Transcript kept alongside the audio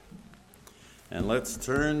And let's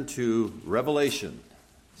turn to Revelation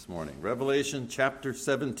this morning. Revelation chapter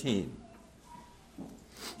 17.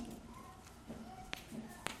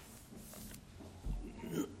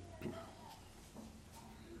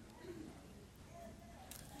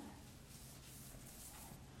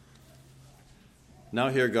 Now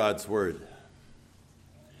hear God's word.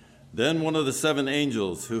 Then one of the seven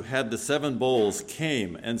angels who had the seven bowls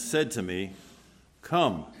came and said to me,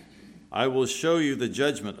 "Come, I will show you the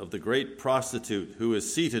judgment of the great prostitute who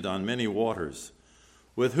is seated on many waters,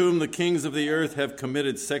 with whom the kings of the earth have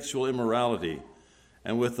committed sexual immorality,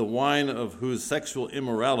 and with the wine of whose sexual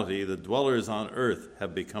immorality the dwellers on earth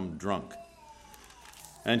have become drunk."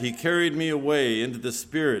 And he carried me away into the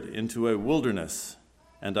Spirit into a wilderness,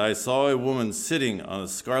 and I saw a woman sitting on a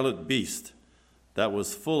scarlet beast that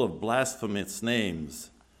was full of blasphemous names,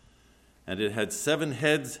 and it had 7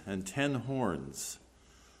 heads and 10 horns.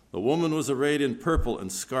 The woman was arrayed in purple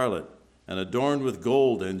and scarlet, and adorned with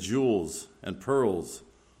gold and jewels and pearls,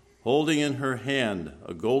 holding in her hand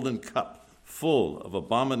a golden cup full of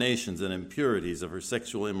abominations and impurities of her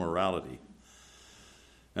sexual immorality.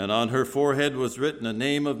 And on her forehead was written a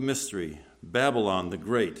name of mystery, Babylon the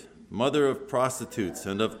Great, mother of prostitutes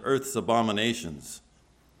and of earth's abominations.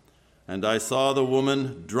 And I saw the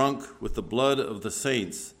woman drunk with the blood of the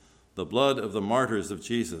saints, the blood of the martyrs of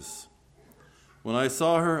Jesus. When I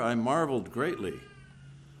saw her, I marveled greatly.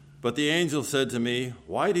 But the angel said to me,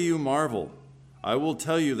 "Why do you marvel? I will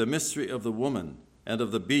tell you the mystery of the woman and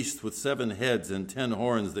of the beast with 7 heads and 10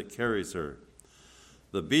 horns that carries her.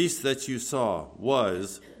 The beast that you saw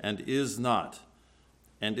was and is not,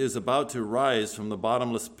 and is about to rise from the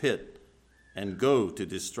bottomless pit and go to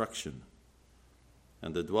destruction.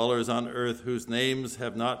 And the dwellers on earth whose names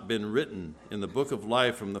have not been written in the book of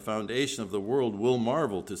life from the foundation of the world will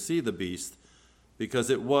marvel to see the beast,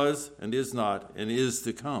 because it was and is not and is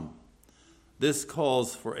to come. This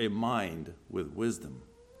calls for a mind with wisdom.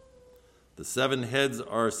 The 7 heads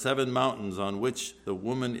are 7 mountains on which the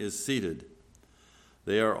woman is seated.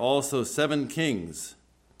 They are also 7 kings,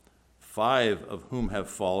 5 of whom have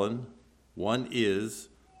fallen. One is,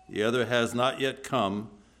 the other has not yet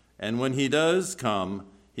come, and when he does come,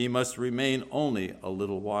 he must remain only a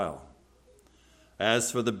little while.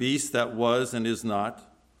 As for the beast that was and is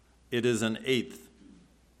not, it is an 8th,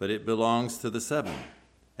 but it belongs to the 7,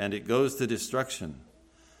 and it goes to destruction.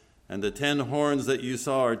 And the 10 horns that you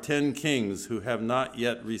saw are 10 kings who have not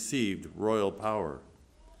yet received royal power.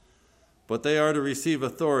 But they are to receive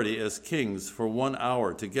authority as kings for 1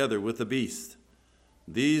 hour together with the beast.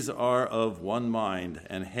 These are of one mind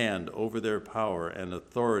and hand over their power and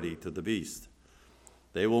authority to the beast.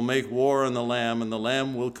 They will make war on the Lamb, and the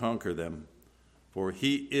Lamb will conquer them. For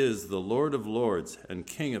he is the Lord of lords and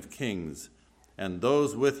King of kings, and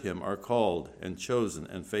those with him are called and chosen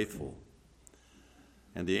and faithful.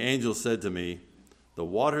 And the angel said to me, "The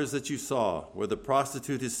waters that you saw, where the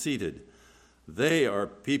prostitute is seated, they are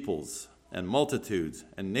peoples and multitudes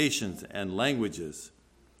and nations and languages.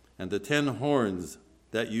 And the 10 horns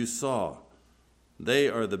that you saw, they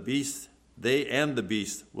are the beast. They and the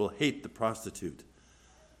beast will hate the prostitute.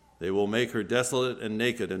 They will make her desolate and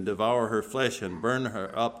naked and devour her flesh and burn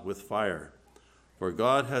her up with fire. For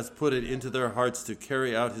God has put it into their hearts to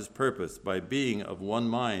carry out his purpose by being of one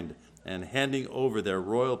mind and handing over their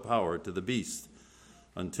royal power to the beast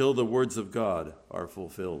until the words of God are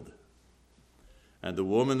fulfilled. And the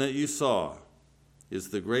woman that you saw is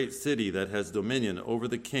the great city that has dominion over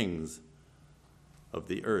the kings of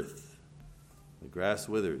the earth." The grass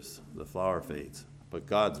withers, the flower fades, but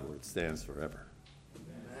God's word stands forever.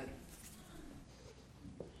 Amen.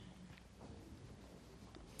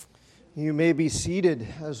 You may be seated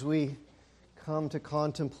as we come to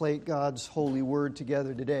contemplate God's holy word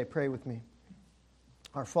together today. Pray with me.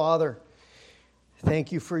 Our Father,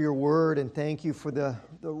 thank you for your word, and thank you for the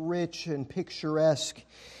rich and picturesque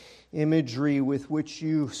imagery with which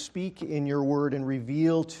you speak in your word and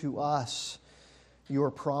reveal to us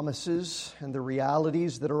your promises and the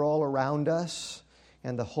realities that are all around us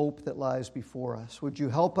and the hope that lies before us. Would you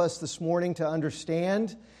help us this morning to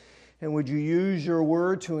understand, and would you use your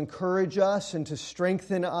word to encourage us and to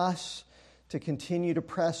strengthen us to continue to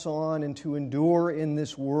press on and to endure in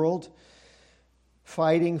this world,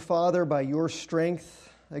 fighting, Father, by your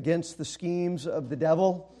strength against the schemes of the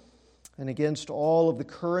devil and against all of the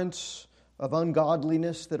currents of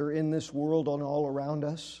ungodliness that are in this world and all around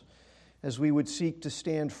us, as we would seek to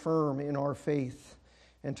stand firm in our faith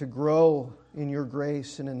and to grow in your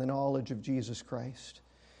grace and in the knowledge of Jesus Christ.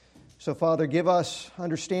 So, Father, give us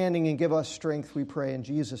understanding and give us strength, we pray in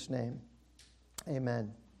Jesus' name.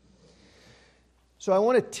 Amen. So I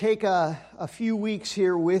want to take a few weeks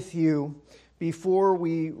here with you before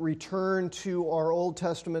we return to our Old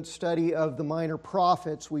Testament study of the minor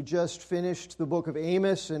prophets. We just finished the book of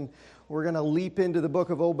Amos, and we're going to leap into the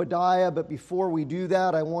book of Obadiah. But before we do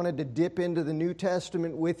that, I wanted to dip into the New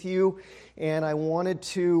Testament with you, and I wanted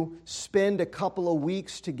to spend a couple of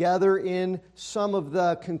weeks together in some of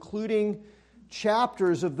the concluding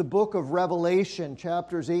chapters of the book of Revelation,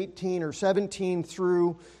 chapters 18 or 17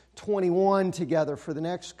 through 21 together for the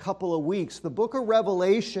next couple of weeks. The book of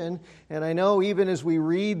Revelation, and I know even as we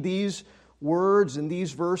read these words and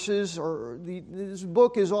these verses, this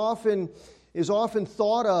book is often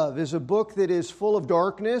thought of as a book that is full of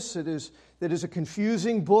darkness. That is a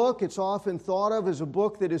confusing book. It's often thought of as a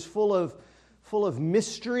book that is full of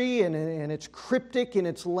mystery, and it's cryptic in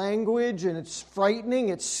its language, and it's frightening.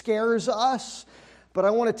 It scares us. But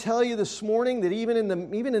I want to tell you this morning that even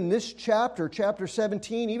in this chapter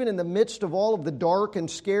 17, even in the midst of all of the dark and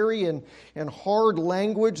scary and hard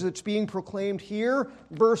language that's being proclaimed here,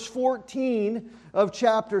 verse 14 of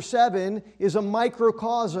chapter 7 is a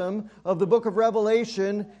microcosm of the book of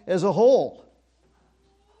Revelation as a whole.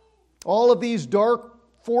 All of these dark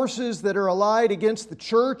forces that are allied against the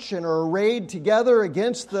church and are arrayed together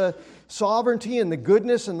against the sovereignty and the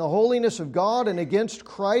goodness and the holiness of God and against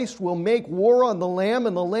Christ will make war on the Lamb,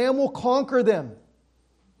 and the Lamb will conquer them.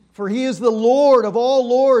 For He is the Lord of all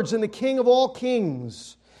lords and the King of all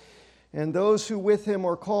kings. And those who with Him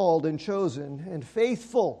are called and chosen and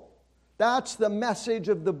faithful. That's the message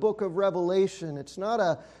of the book of Revelation. It's not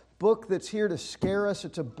a book that's here to scare us.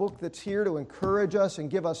 It's a book that's here to encourage us and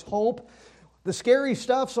give us hope. The scary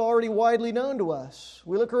stuff's already widely known to us.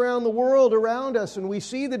 We look around the world around us and we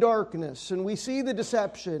see the darkness, and we see the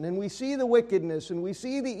deception, and we see the wickedness, and we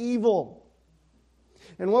see the evil.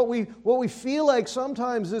 And what we feel like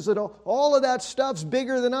sometimes is that all of that stuff's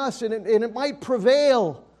bigger than us, and it might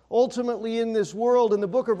prevail ultimately in this world. And the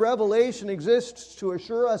book of Revelation exists to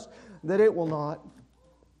assure us that it will not.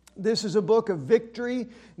 This is a book of victory.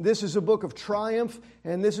 This is a book of triumph.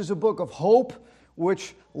 And this is a book of hope,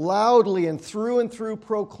 which loudly and through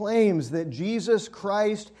proclaims that Jesus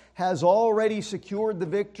Christ has already secured the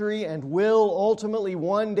victory and will ultimately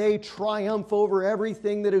one day triumph over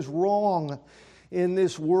everything that is wrong in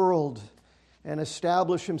this world and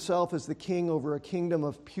establish Himself as the King over a kingdom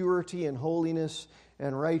of purity and holiness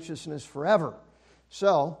and righteousness forever.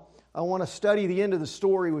 So, I want to study the end of the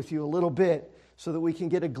story with you a little bit, so that we can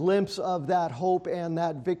get a glimpse of that hope and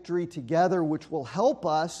that victory together, which will help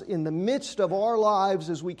us in the midst of our lives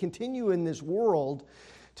as we continue in this world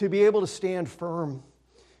to be able to stand firm,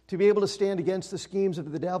 to be able to stand against the schemes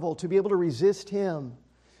of the devil, to be able to resist him,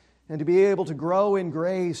 and to be able to grow in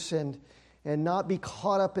grace and not be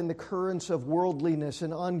caught up in the currents of worldliness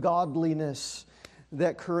and ungodliness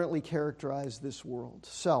that currently characterize this world.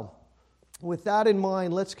 So, with that in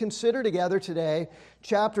mind, let's consider together today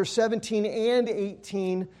chapter 17 and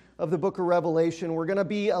 18 of the book of Revelation. We're going to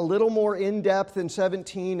be a little more in-depth in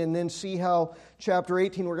 17 and then see how chapter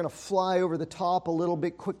 18, we're going to fly over the top a little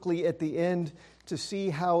bit quickly at the end to see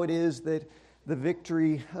how it is that the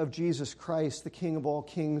victory of Jesus Christ, the King of all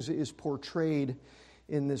kings, is portrayed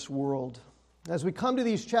in this world. As we come to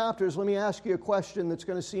these chapters, let me ask you a question that's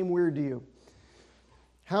going to seem weird to you.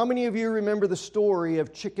 How many of you remember the story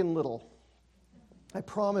of Chicken Little? I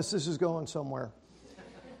promise this is going somewhere.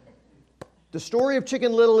 The story of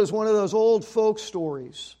Chicken Little is one of those old folk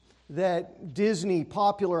stories that Disney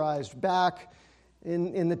popularized back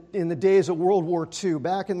in the days of World War II,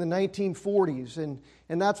 back in the 1940s.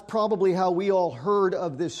 And that's probably how we all heard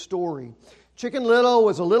of this story. Chicken Little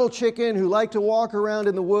was a little chicken who liked to walk around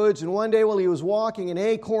in the woods, and one day while he was walking, an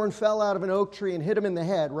acorn fell out of an oak tree and hit him in the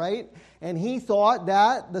head, right? And he thought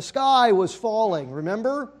that the sky was falling,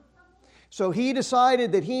 remember? So he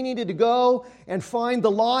decided that he needed to go and find the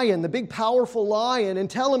lion, the big powerful lion, and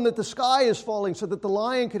tell him that the sky is falling so that the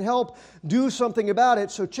lion could help do something about it.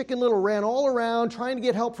 So Chicken Little ran all around trying to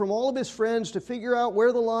get help from all of his friends to figure out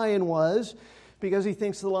where the lion was, because he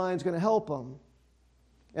thinks the lion's going to help him.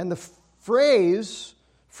 And the phrase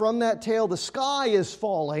from that tale, "the sky is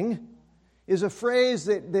falling," is a phrase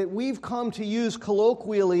that we've come to use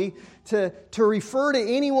colloquially to refer to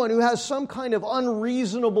anyone who has some kind of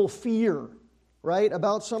unreasonable fear, right,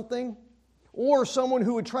 about something, or someone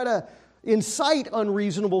who would try to incite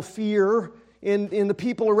unreasonable fear in the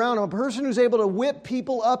people around him. A person who's able to whip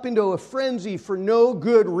people up into a frenzy for no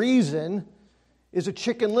good reason is a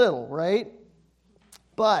Chicken Little, right?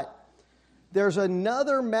 But there's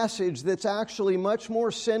another message that's actually much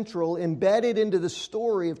more central, embedded into the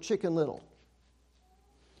story of Chicken Little.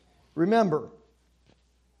 Remember,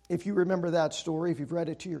 if you remember that story, if you've read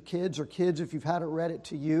it to your kids, or kids, if you've had it read it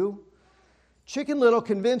to you, Chicken Little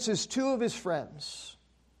convinces two of his friends,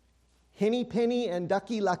 Henny Penny and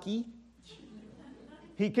Ducky Lucky.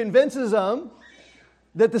 He convinces them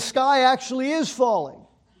that the sky actually is falling.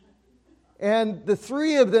 And the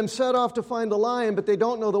three of them set off to find the lion, but they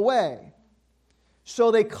don't know the way.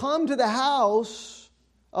 So they come to the house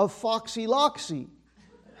of Foxy Loxy.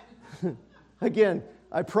 Again,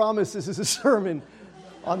 I promise this is a sermon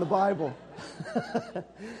on the Bible.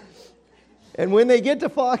 And when they get to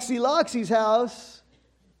Foxy Loxy's house,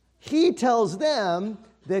 he tells them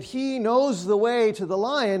that he knows the way to the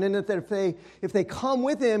lion, and that if they come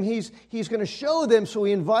with him, he's going to show them. So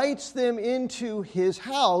he invites them into his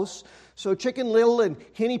house. So Chicken Little and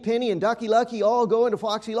Henny Penny and Ducky Lucky all go into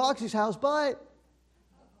Foxy Loxy's house, but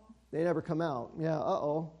they never come out.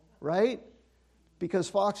 Yeah, right? Because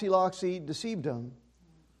Foxy Loxy deceived them.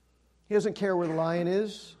 He doesn't care where the lion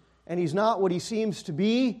is, and he's not what he seems to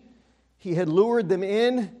be. He had lured them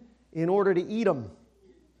in order to eat them.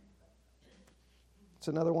 It's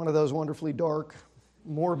another one of those wonderfully dark,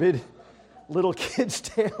 morbid little kids'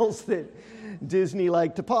 tales that Disney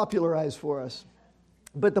liked to popularize for us.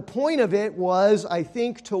 But the point of it was, I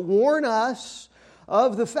think, to warn us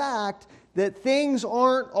of the fact that things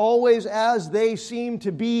aren't always as they seem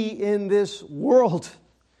to be in this world.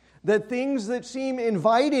 That things that seem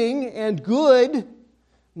inviting and good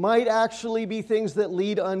might actually be things that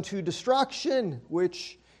lead unto destruction,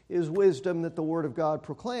 which is wisdom that the Word of God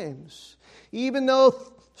proclaims. Even though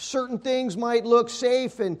certain things might look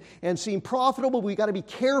safe and seem profitable, we've got to be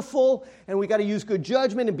careful, and we've got to use good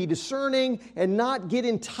judgment and be discerning and not get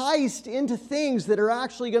enticed into things that are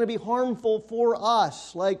actually going to be harmful for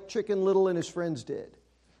us, like Chicken Little and his friends did.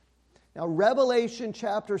 Now, Revelation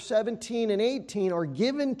chapter 17 and 18 are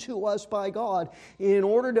given to us by God in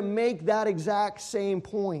order to make that exact same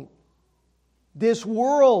point. This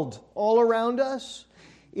world all around us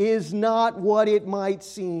is not what it might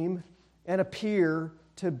seem and appear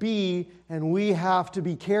to be, and we have to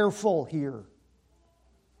be careful here.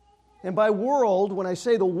 And by world, when I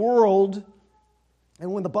say the world,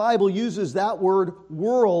 and when the Bible uses that word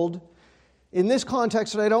world, in this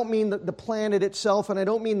context, and I don't mean the planet itself, and I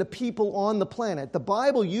don't mean the people on the planet. The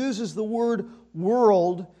Bible uses the word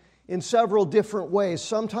world in several different ways.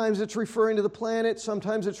 Sometimes it's referring to the planet,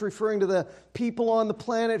 sometimes it's referring to the people on the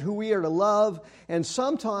planet who we are to love, and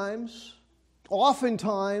sometimes,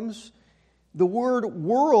 oftentimes, the word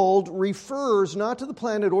world refers not to the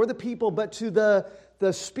planet or the people, but to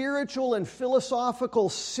the spiritual and philosophical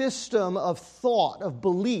system of thought, of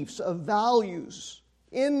beliefs, of values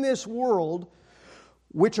in this world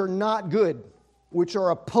which are not good, which are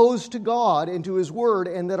opposed to God and to His Word,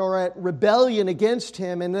 and that are at rebellion against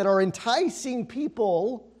Him, and that are enticing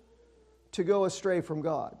people to go astray from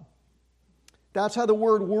God. That's how the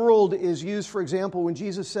word world is used, for example, when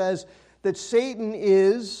Jesus says that Satan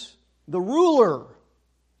is the ruler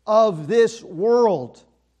of this world.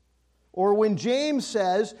 Or when James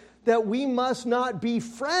says that we must not be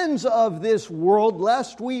friends of this world,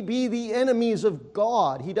 lest we be the enemies of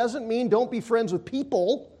God. He doesn't mean don't be friends with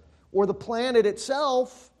people or the planet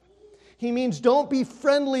itself. He means don't be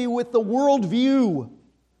friendly with the worldview,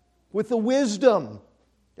 with the wisdom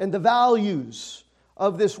and the values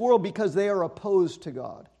of this world, because they are opposed to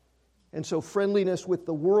God. And so friendliness with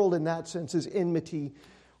the world in that sense is enmity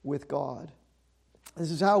with God. This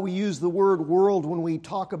is how we use the word world when we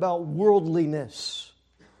talk about worldliness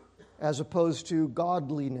as opposed to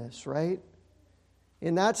godliness, right?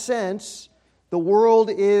 In that sense, the world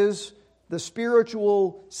is the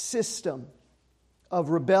spiritual system of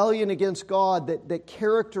rebellion against God that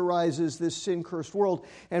characterizes this sin-cursed world.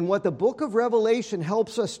 And what the book of Revelation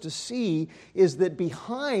helps us to see is that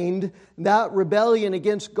behind that rebellion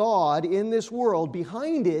against God in this world,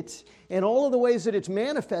 behind it, and all of the ways that it's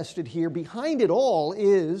manifested here, behind it all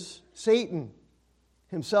is Satan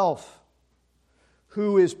himself,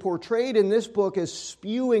 who is portrayed in this book as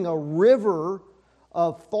spewing a river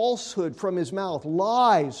of falsehood from his mouth,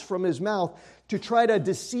 lies from his mouth, to try to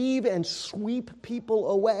deceive and sweep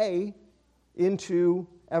people away into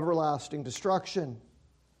everlasting destruction.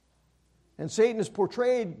 And Satan is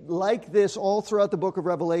portrayed like this all throughout the book of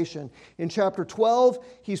Revelation. In chapter 12,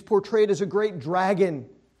 he's portrayed as a great dragon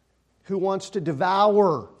who wants to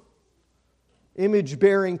devour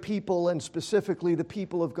image-bearing people, and specifically the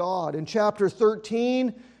people of God. In chapter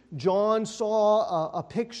 13, John saw a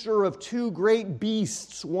picture of two great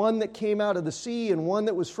beasts, one that came out of the sea and one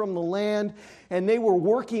that was from the land, and they were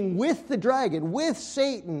working with the dragon, with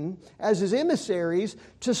Satan as his emissaries,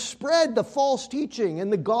 to spread the false teaching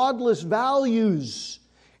and the godless values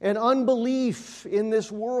and unbelief in this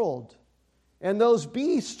world. And those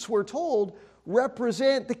beasts, we're told,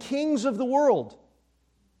 represent the kings of the world.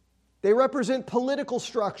 They represent political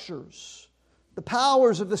structures, the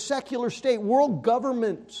powers of the secular state, world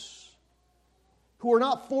governments, who are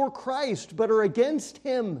not for Christ but are against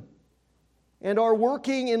Him and are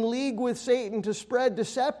working in league with Satan to spread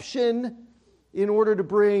deception in order to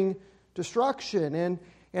bring destruction.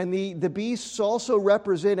 And the beasts also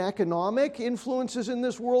represent economic influences in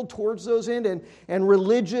this world towards those end, and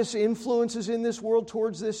religious influences in this world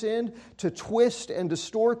towards this end, to twist and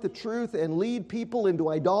distort the truth and lead people into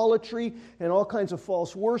idolatry and all kinds of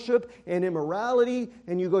false worship and immorality.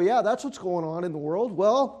 And you go, yeah, that's what's going on in the world.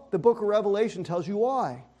 Well, the book of Revelation tells you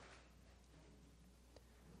why.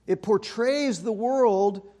 It portrays the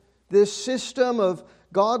world, this system of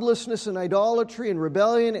godlessness and idolatry and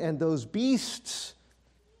rebellion, and those beasts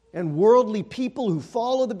and worldly people who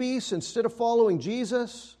follow the beasts instead of following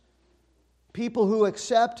Jesus, people who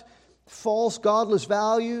accept false godless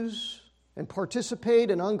values and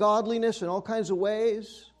participate in ungodliness in all kinds of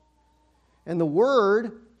ways. And the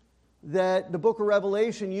word that the book of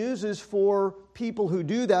Revelation uses for people who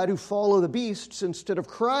do that, who follow the beasts instead of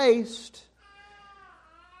Christ,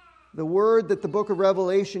 the word that the book of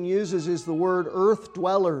Revelation uses is the word earth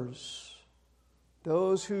dwellers.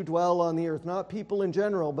 Those who dwell on the earth, not people in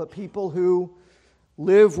general, but people who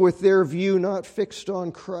live with their view not fixed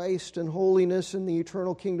on Christ and holiness and the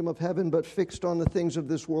eternal kingdom of heaven, but fixed on the things of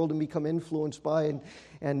this world and become influenced by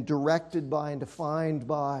and directed by and defined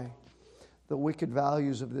by the wicked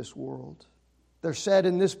values of this world. They're said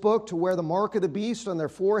in this book to wear the mark of the beast on their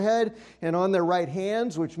forehead and on their right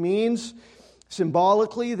hands, which means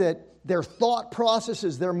symbolically that their thought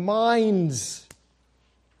processes, their minds,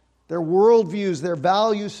 their worldviews, their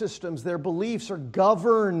value systems, their beliefs are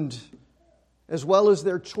governed, as well as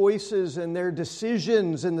their choices and their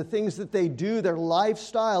decisions and the things that they do, their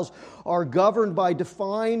lifestyles are governed by,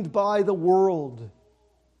 defined by the world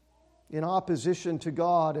in opposition to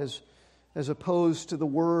God as opposed to the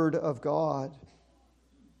Word of God.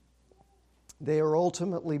 They are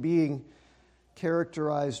ultimately being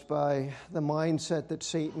characterized by the mindset that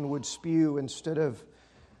Satan would spew instead of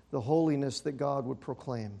the holiness that God would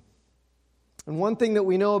proclaim. And one thing that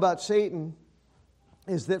we know about Satan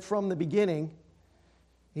is that from the beginning,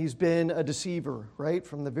 he's been a deceiver, right?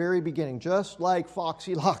 From the very beginning, just like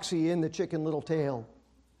Foxy Loxy in the Chicken Little Tail.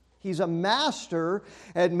 He's a master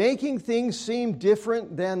at making things seem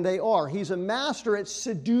different than they are. He's a master at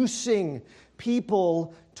seducing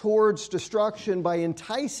people towards destruction by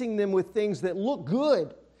enticing them with things that look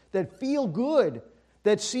good, that feel good,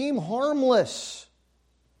 that seem harmless.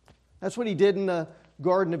 That's what he did in the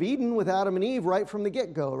Garden of Eden with Adam and Eve right from the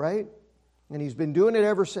get-go, right? And he's been doing it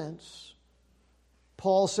ever since.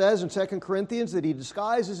 Paul says in 2 Corinthians that he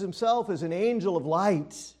disguises himself as an angel of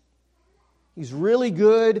light. He's really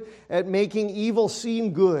good at making evil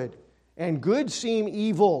seem good and good seem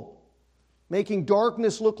evil, making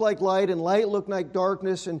darkness look like light and light look like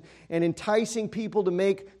darkness, and enticing people to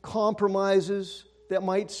make compromises that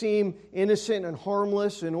might seem innocent and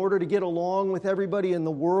harmless in order to get along with everybody in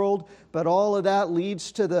the world. But all of that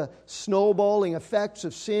leads to the snowballing effects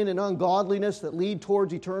of sin and ungodliness that lead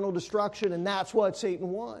towards eternal destruction, and that's what Satan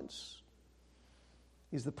wants.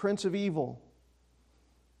 He's the prince of evil.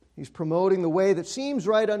 He's promoting the way that seems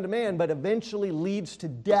right unto man, but eventually leads to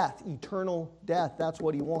death, eternal death. That's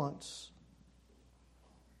what he wants.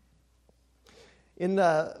 In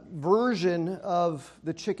the version of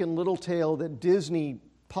the Chicken Little Tail that Disney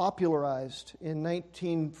popularized in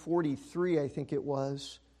 1943, I think it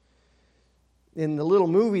was, in the little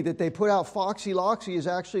movie that they put out, Foxy Loxy is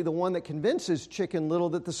actually the one that convinces Chicken Little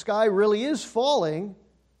that the sky really is falling.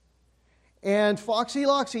 And Foxy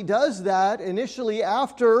Loxy does that initially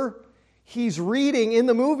after he's reading, in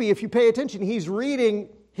the movie, if you pay attention, he's reading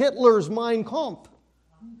Hitler's Mein Kampf.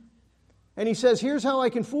 And he says, here's how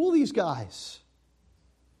I can fool these guys.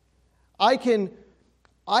 I can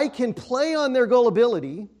play on their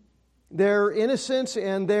gullibility, their innocence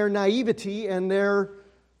and their naivety and their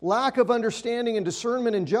lack of understanding and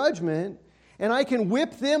discernment and judgment, and I can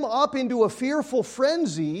whip them up into a fearful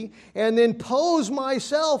frenzy and then pose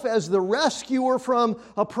myself as the rescuer from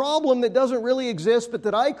a problem that doesn't really exist but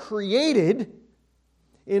that I created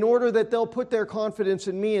in order that they'll put their confidence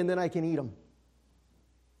in me and then I can eat them.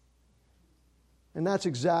 And that's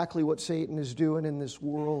exactly what Satan is doing in this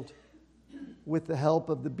world with the help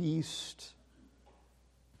of the beast.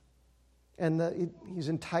 And he's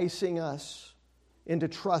enticing us into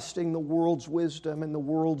trusting the world's wisdom and the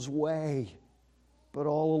world's way. But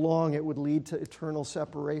all along it would lead to eternal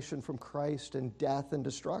separation from Christ and death and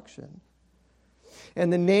destruction.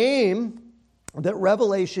 And the name that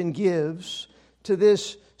Revelation gives to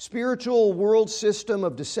this spiritual world system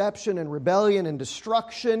of deception and rebellion and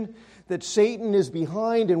destruction that Satan is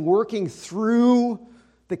behind and working through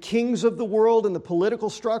the kings of the world and the political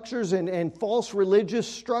structures and false religious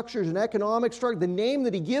structures and economic structures. The name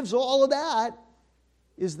that he gives all of that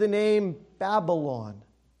is the name Babylon.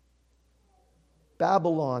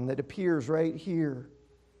 Babylon, that appears right here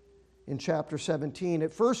in chapter 17.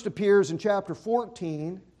 It first appears in chapter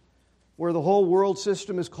 14, where the whole world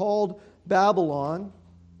system is called Babylon.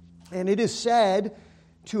 And it is said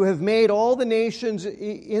to have made all the nations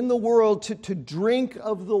in the world to drink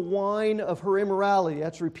of the wine of her immorality.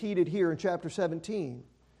 That's repeated here in chapter 17.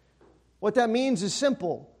 What that means is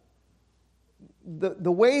simple.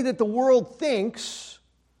 The way that the world thinks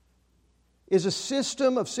is a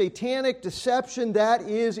system of satanic deception that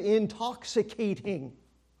is intoxicating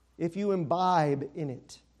if you imbibe in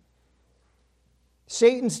it.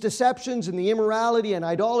 Satan's deceptions and the immorality and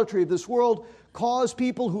idolatry of this world cause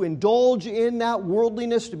people who indulge in that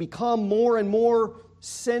worldliness to become more and more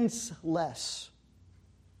senseless,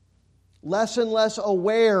 less and less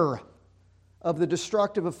aware of the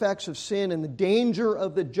destructive effects of sin and the danger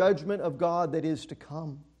of the judgment of God that is to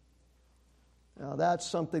come. Now, that's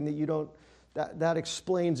something that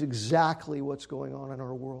explains exactly what's going on in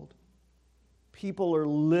our world. People are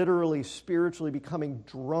literally spiritually becoming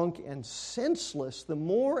drunk and senseless the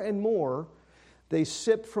more and more they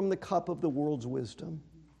sip from the cup of the world's wisdom.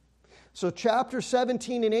 So chapter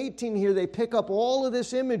 17 and 18 here, they pick up all of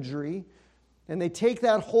this imagery and they take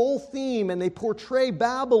that whole theme and they portray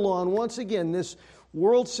Babylon once again, this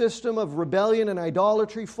world system of rebellion and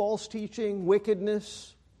idolatry, false teaching,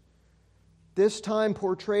 wickedness, this time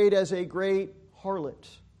portrayed as a great harlot,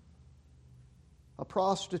 a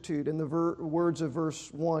prostitute, in the words of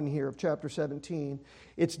verse 1 here of chapter 17.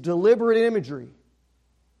 It's deliberate imagery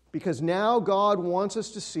because now God wants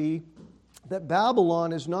us to see that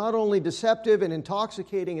Babylon is not only deceptive and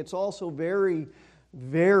intoxicating, it's also very,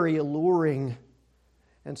 very alluring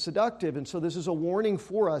and seductive. And so this is a warning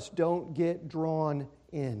for us, don't get drawn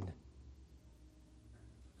in.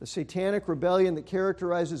 The satanic rebellion that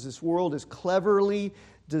characterizes this world is cleverly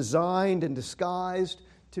designed and disguised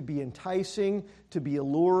to be enticing, to be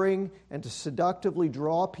alluring, and to seductively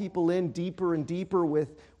draw people in deeper and deeper with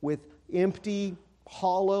empty,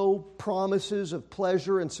 hollow promises of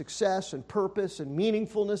pleasure and success and purpose and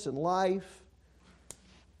meaningfulness in life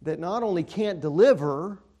that not only can't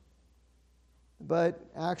deliver, but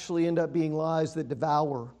actually end up being lies that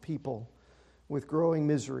devour people with growing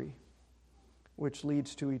misery, which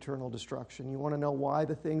leads to eternal destruction. You want to know why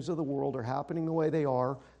the things of the world are happening the way they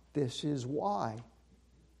are? This is why.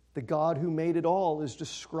 The God who made it all is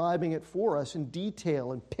describing it for us in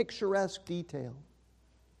detail, in picturesque detail.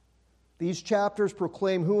 These chapters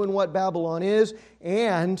proclaim who and what Babylon is,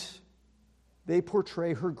 and they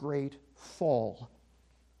portray her great fall.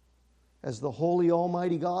 As the holy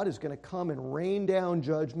Almighty God is going to come and rain down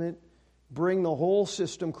judgment, bring the whole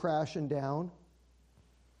system crashing down.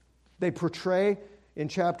 They portray in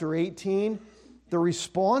chapter 18 the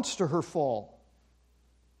response to her fall,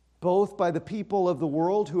 both by the people of the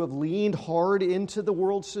world who have leaned hard into the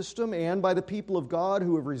world system and by the people of God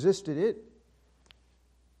who have resisted it.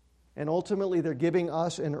 And ultimately, they're giving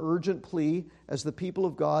us an urgent plea as the people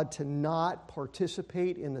of God to not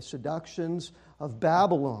participate in the seductions of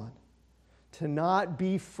Babylon, to not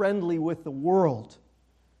be friendly with the world,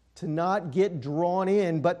 to not get drawn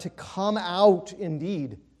in, but to come out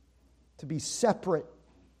indeed, to be separate,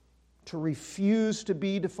 to refuse to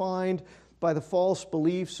be defined by the false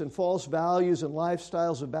beliefs and false values and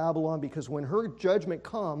lifestyles of Babylon, because when her judgment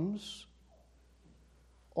comes,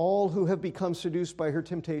 all who have become seduced by her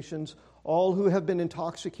temptations, all who have been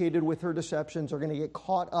intoxicated with her deceptions are going to get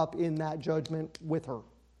caught up in that judgment with her.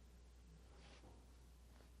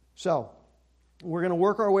 So, we're going to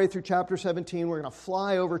work our way through chapter 17. We're going to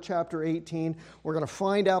fly over chapter 18. We're going to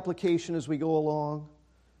find application as we go along,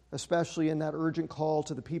 especially in that urgent call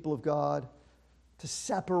to the people of God to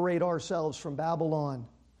separate ourselves from Babylon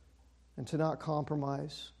and to not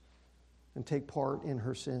compromise and take part in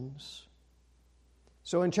her sins.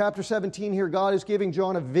 So in chapter 17 here, God is giving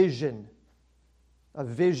John a vision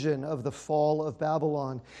of the fall of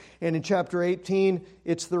Babylon. And in chapter 18,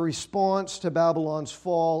 it's the response to Babylon's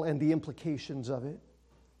fall and the implications of it.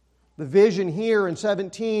 The vision here in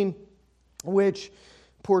 17, which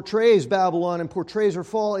portrays Babylon and portrays her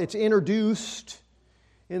fall, it's introduced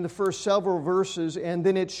in the first several verses, and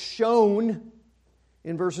then it's shown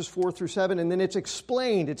in verses 4 through 7, and then it's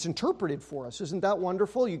explained, it's interpreted for us. Isn't that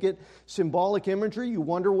wonderful? You get symbolic imagery, you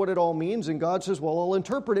wonder what it all means, and God says, well, I'll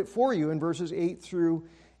interpret it for you in verses 8 through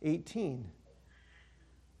 18.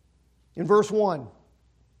 In verse 1,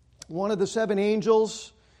 one of the 7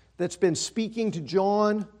 angels that's been speaking to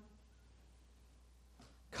John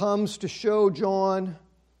comes to show John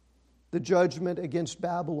the judgment against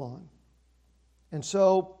Babylon. And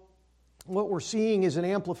so what we're seeing is an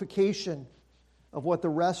amplification of what the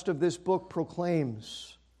rest of this book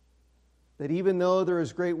proclaims. That even though there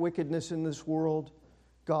is great wickedness in this world,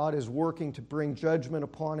 God is working to bring judgment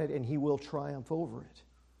upon it, and He will triumph over it.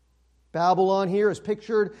 Babylon here is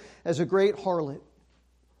pictured as a great harlot,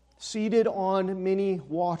 seated on many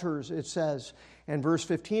waters, it says. And verse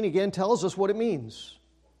 15 again tells us what it means.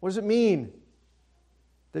 What does it mean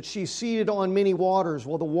that she's seated on many waters?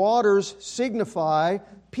 Well, the waters signify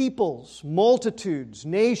peoples, multitudes,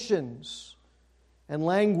 nations, and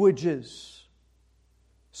languages.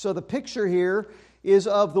 So the picture here is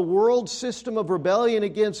of the world system of rebellion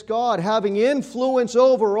against God having influence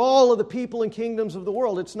over all of the people and kingdoms of the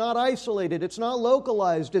world. It's not isolated, it's not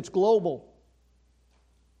localized, it's global.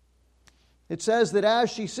 It says that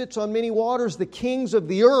as she sits on many waters, the kings of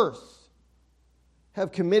the earth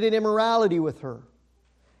have committed immorality with her.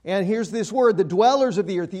 And here's this word, the dwellers of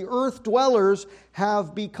the earth dwellers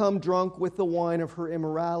have become drunk with the wine of her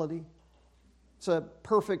immorality. It's a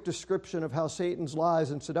perfect description of how Satan's lies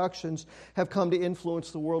and seductions have come to influence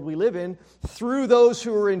the world we live in through those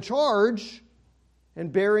who are in charge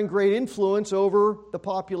and bearing great influence over the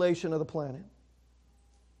population of the planet.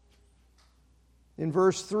 In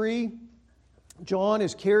verse 3, John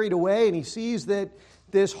is carried away and he sees that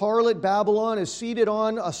this harlot Babylon is seated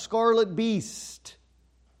on a scarlet beast.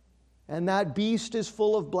 And that beast is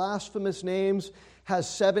full of blasphemous names, has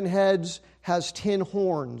 7 heads, has 10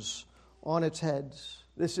 horns on its heads.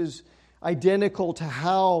 This is identical to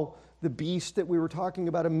how the beast that we were talking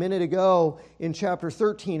about a minute ago in chapter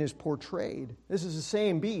 13 is portrayed. This is the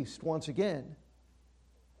same beast once again.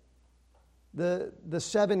 The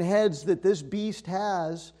 7 heads that this beast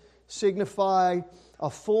has signify a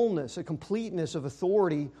fullness, a completeness of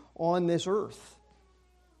authority on this earth.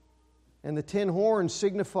 And the 10 horns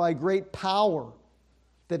signify great power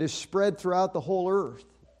that is spread throughout the whole earth.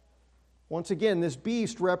 Once again, this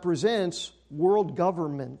beast represents world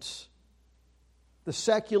government, the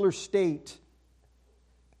secular state,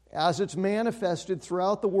 as it's manifested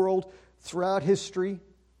throughout the world, throughout history,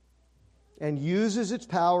 and uses its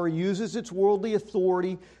power, uses its worldly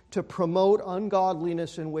authority to promote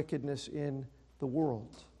ungodliness and wickedness in the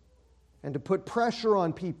world, and to put pressure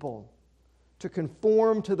on people to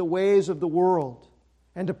conform to the ways of the world,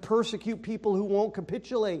 and to persecute people who won't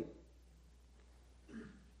capitulate,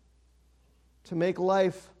 to make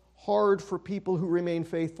life hard for people who remain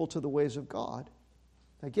faithful to the ways of God.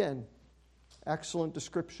 Again, excellent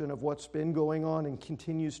description of what's been going on and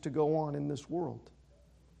continues to go on in this world.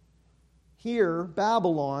 Here,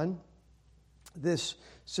 Babylon, this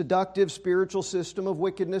seductive spiritual system of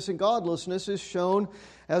wickedness and godlessness, is shown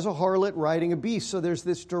as a harlot riding a beast. So there's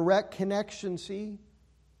this direct connection, see?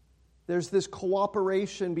 There's this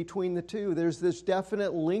cooperation between the two. There's this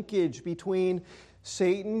definite linkage between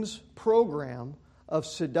Satan's program of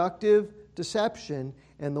seductive deception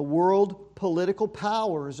and the world political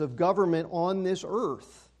powers of government on this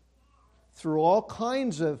earth through all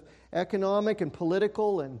kinds of economic and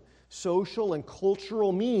political and social and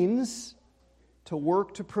cultural means to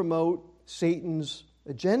work to promote Satan's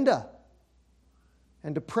agenda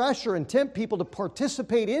and to pressure and tempt people to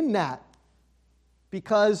participate in that,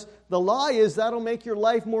 because the lie is that'll make your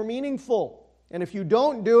life more meaningful, and if you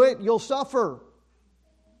don't do it, you'll suffer,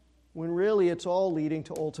 when really it's all leading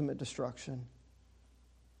to ultimate destruction.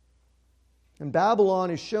 And Babylon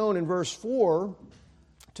is shown in verse 4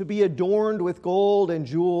 to be adorned with gold and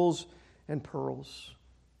jewels and pearls,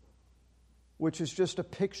 which is just a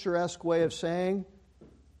picturesque way of saying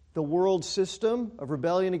the world system of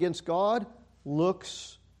rebellion against God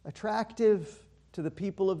looks attractive to the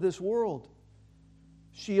people of this world.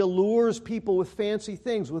 She allures people with fancy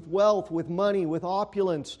things, with wealth, with money, with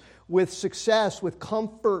opulence, with success, with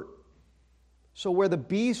comfort. So where the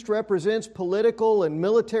beast represents political and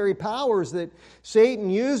military powers that Satan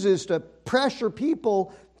uses to pressure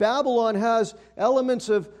people, Babylon has elements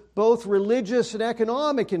of both religious and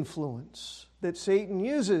economic influence that Satan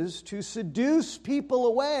uses to seduce people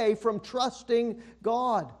away from trusting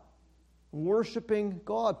God, worshiping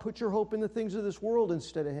God. Put your hope in the things of this world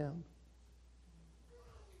instead of Him.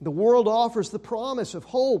 The world offers the promise of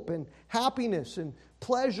hope and happiness and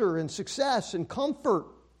pleasure and success and comfort.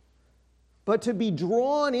 But to be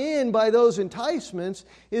drawn in by those enticements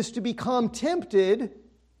is to become tempted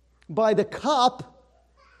by the cup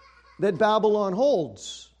that Babylon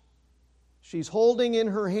holds. She's holding in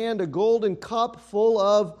her hand a golden cup full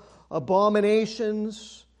of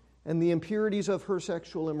abominations and the impurities of her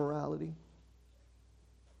sexual immorality.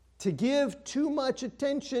 To give too much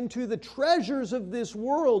attention to the treasures of this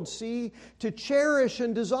world, see, to cherish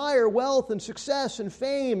and desire wealth and success and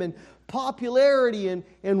fame and popularity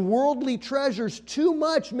and worldly treasures too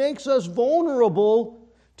much makes us vulnerable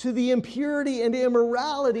to the impurity and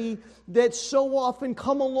immorality that so often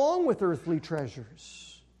come along with earthly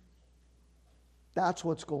treasures. That's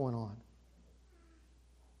what's going on.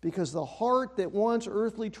 Because the heart that wants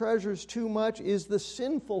earthly treasures too much is the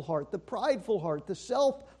sinful heart, the prideful heart, the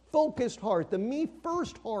self-focused heart, the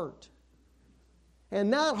me-first heart.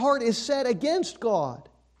 And that heart is set against God.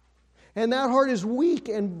 And that heart is weak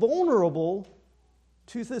and vulnerable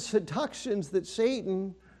to the seductions that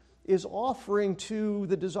Satan is offering to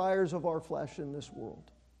the desires of our flesh in this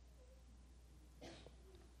world.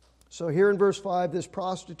 So here in verse 5, this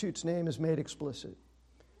prostitute's name is made explicit.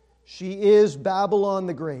 She is Babylon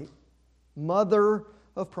the Great, mother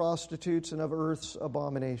of prostitutes and of earth's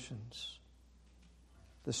abominations.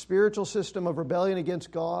 The spiritual system of rebellion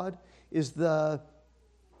against God is the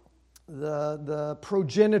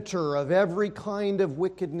progenitor of every kind of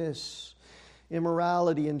wickedness,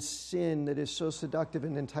 immorality, and sin that is so seductive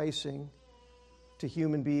and enticing to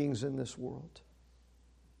human beings in this world.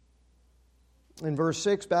 In verse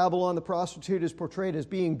 6, Babylon the prostitute is portrayed as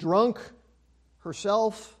being drunk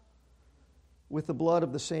herself with the blood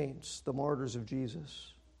of the saints, the martyrs of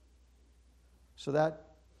Jesus. So that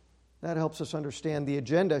helps us understand the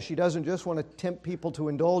agenda. She doesn't just want to tempt people to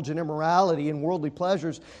indulge in immorality and worldly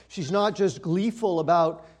pleasures. She's not just gleeful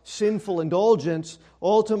about sinful indulgence.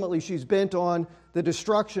 Ultimately, she's bent on the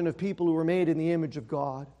destruction of people who were made in the image of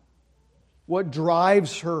God. What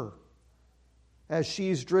drives her as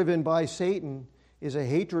she's driven by Satan is a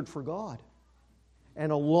hatred for God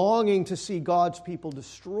and a longing to see God's people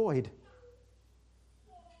destroyed.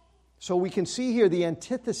 So we can see here the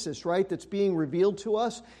antithesis, right, that's being revealed to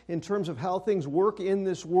us in terms of how things work in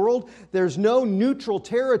this world. There's no neutral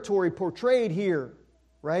territory portrayed here,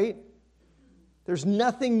 right? There's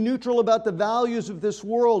nothing neutral about the values of this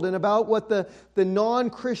world and about what the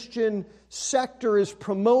non-Christian sector is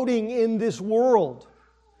promoting in this world.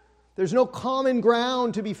 There's no common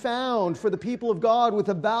ground to be found for the people of God with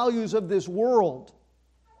the values of this world.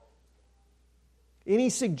 Any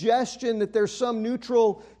suggestion that there's some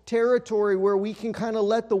neutral territory where we can kind of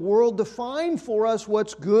let the world define for us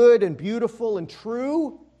what's good and beautiful and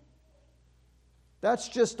true, that's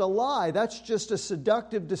just a lie. That's just a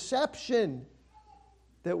seductive deception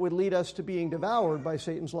that would lead us to being devoured by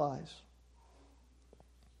Satan's lies.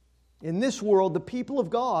 In this world, the people of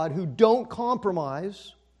God who don't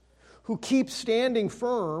compromise, who keep standing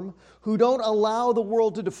firm, who don't allow the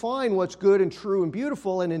world to define what's good and true and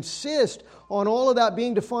beautiful and insist on all of that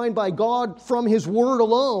being defined by God from His Word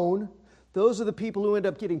alone, those are the people who end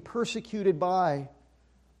up getting persecuted by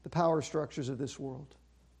the power structures of this world.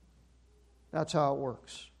 That's how it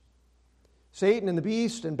works. Satan and the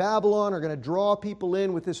beast and Babylon are going to draw people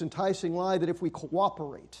in with this enticing lie that if we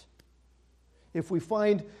cooperate, if we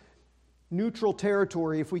find neutral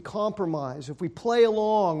territory, if we compromise, if we play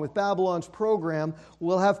along with Babylon's program,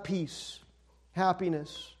 we'll have peace,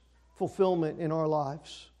 happiness, fulfillment in our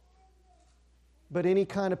lives. But any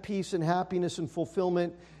kind of peace and happiness and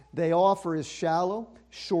fulfillment they offer is shallow,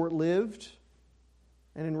 short-lived,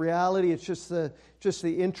 and in reality it's just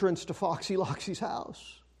the entrance to Foxy Loxy's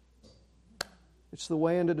house. It's the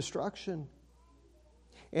way into destruction.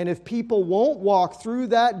 And if people won't walk through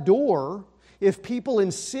that door, if people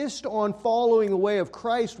insist on following the way of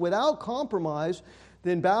Christ without compromise,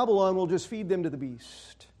 then Babylon will just feed them to the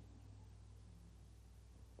beast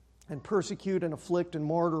and persecute and afflict and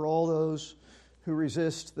martyr all those who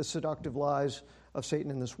resist the seductive lies of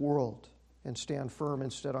Satan in this world and stand firm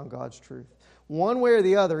instead on God's truth. One way or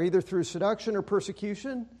the other, either through seduction or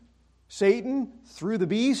persecution, Satan, through the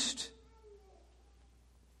beast,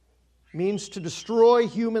 means to destroy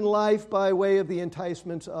human life by way of the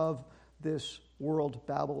enticements of this world,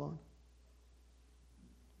 Babylon.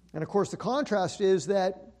 And of course, the contrast is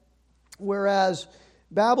that whereas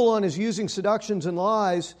Babylon is using seductions and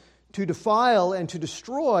lies to defile and to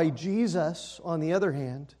destroy, Jesus, on the other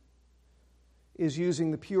hand, is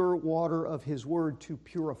using the pure water of His Word to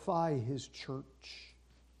purify His church,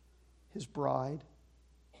 His bride,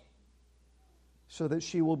 so that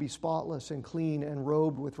she will be spotless and clean and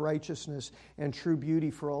robed with righteousness and true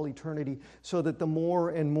beauty for all eternity, so that the more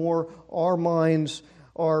and more our minds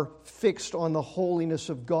are fixed on the holiness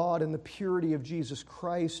of God and the purity of Jesus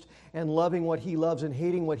Christ and loving what He loves and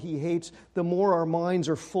hating what He hates, the more our minds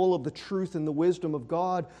are full of the truth and the wisdom of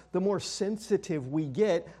God, the more sensitive we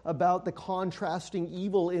get about the contrasting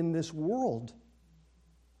evil in this world.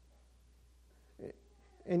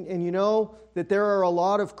 And you know that there are a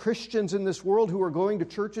lot of Christians in this world who are going to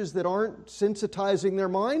churches that aren't sensitizing their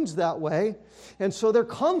minds that way. And so they're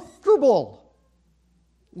comfortable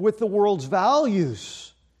with the world's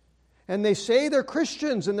values. And they say they're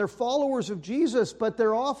Christians and they're followers of Jesus, but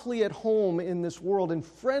they're awfully at home in this world and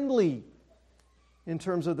friendly in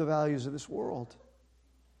terms of the values of this world.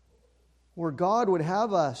 Where God would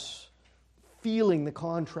have us feeling the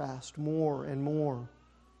contrast more and more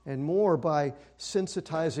and more by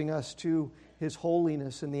sensitizing us to His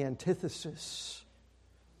holiness and the antithesis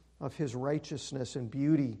of His righteousness and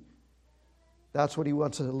beauty. That's what He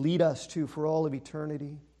wants to lead us to for all of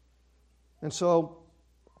eternity. And so,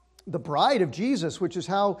 the bride of Jesus, which is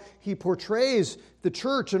how He portrays the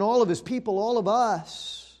church and all of His people, all of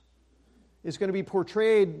us, is going to be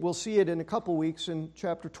portrayed, we'll see it in a couple weeks in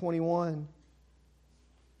chapter 21,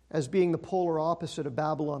 as being the polar opposite of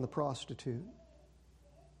Babylon the prostitute.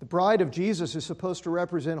 The bride of Jesus is supposed to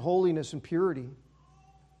represent holiness and purity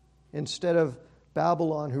instead of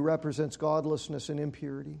Babylon, who represents godlessness and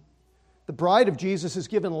impurity. The bride of Jesus is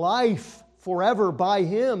given life forever by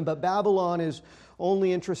Him, but Babylon is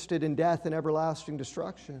only interested in death and everlasting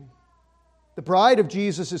destruction. The bride of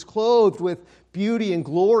Jesus is clothed with beauty and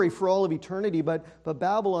glory for all of eternity, but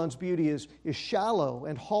Babylon's beauty is shallow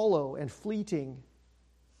and hollow and fleeting.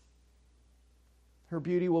 Her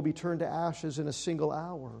beauty will be turned to ashes in a single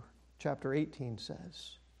hour, chapter 18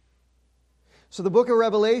 says. So the book of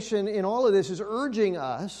Revelation in all of this is urging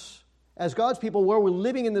us, as God's people, where we're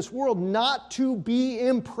living in this world, not to be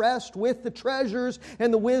impressed with the treasures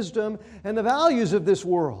and the wisdom and the values of this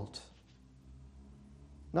world.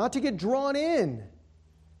 Not to get drawn in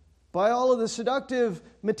by all of the seductive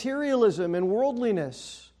materialism and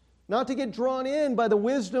worldliness. Not to get drawn in by the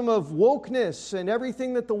wisdom of wokeness and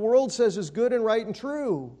everything that the world says is good and right and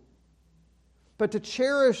true. But to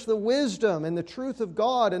cherish the wisdom and the truth of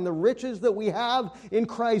God and the riches that we have in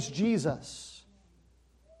Christ Jesus.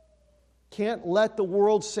 Can't let the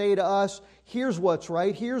world say to us, here's what's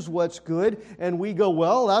right, here's what's good, and we go,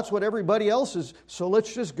 well, that's what everybody else is, so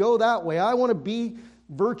let's just go that way. I want to be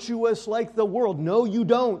virtuous like the world. No, you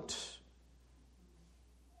don't.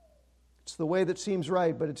 It's the way that seems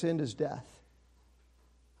right, but its end is death.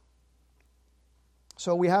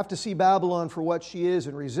 So we have to see Babylon for what she is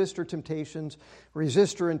and resist her temptations,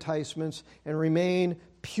 resist her enticements, and remain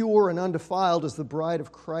pure and undefiled as the bride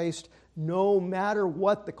of Christ, no matter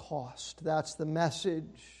what the cost. That's the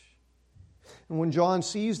message. And when John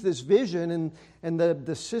sees this vision and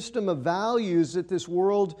the system of values that this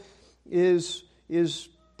world is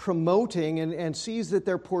promoting and sees that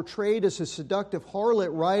they're portrayed as a seductive harlot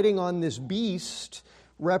riding on this beast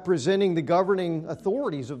representing the governing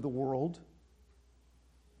authorities of the world,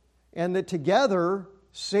 and that together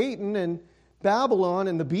Satan and Babylon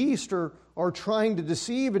and the beast are trying to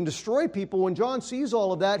deceive and destroy people, when John sees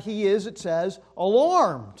all of that, he is, it says,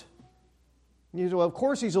 alarmed. You say, well, of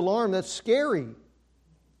course he's alarmed. That's scary.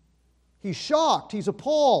 He's shocked. He's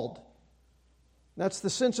appalled. That's the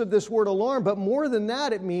sense of this word alarm. But more than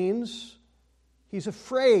that, it means he's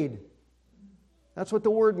afraid. That's what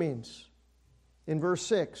the word means in verse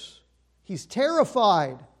 6. He's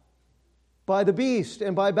terrified by the beast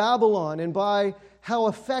and by Babylon and by how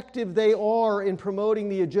effective they are in promoting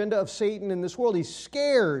the agenda of Satan in this world. He's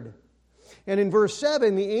scared. And in verse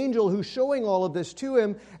 7, the angel who's showing all of this to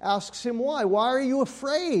him asks him why. Why are you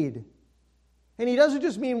afraid? And he doesn't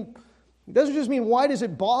just mean, why does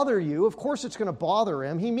it bother you? Of course it's going to bother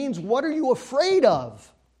him. He means, what are you afraid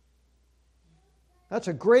of? That's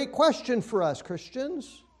a great question for us,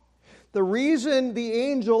 Christians. The reason the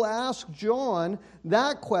angel asked John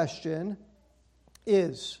that question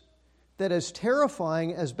is that as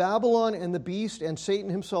terrifying as Babylon and the beast and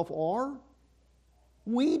Satan himself are,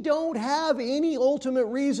 we don't have any ultimate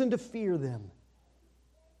reason to fear them.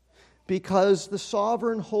 Because the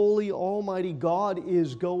sovereign, holy, almighty God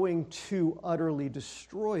is going to utterly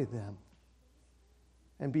destroy them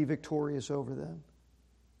and be victorious over them.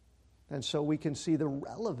 And so we can see the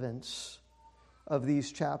relevance of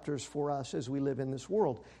these chapters for us as we live in this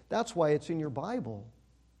world. That's why it's in your Bible.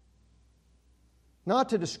 Not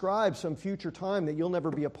to describe some future time that you'll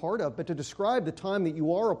never be a part of, but to describe the time that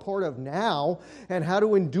you are a part of now and how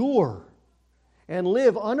to endure and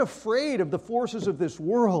live unafraid of the forces of this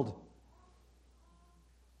world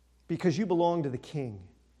because you belong to the King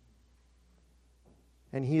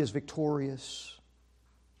and He is victorious.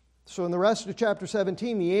 So in the rest of chapter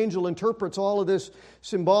 17, the angel interprets all of this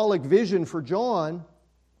symbolic vision for John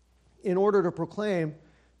in order to proclaim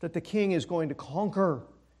that the King is going to conquer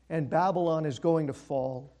and Babylon is going to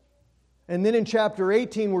fall. And then in chapter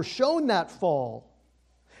 18, we're shown that fall.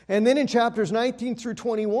 And then in chapters 19 through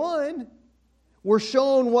 21, we're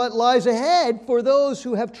shown what lies ahead for those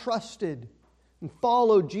who have trusted and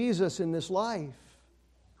followed Jesus in this life.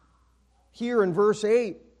 Here in verse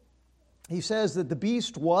 8, he says that the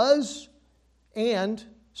beast was and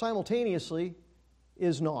simultaneously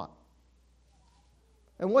is not.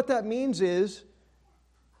 And what that means is,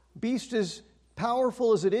 beast as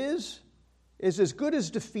powerful as it is as good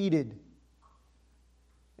as defeated,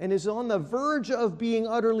 and is on the verge of being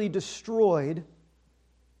utterly destroyed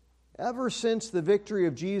ever since the victory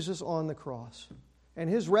of Jesus on the cross and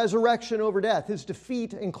His resurrection over death, His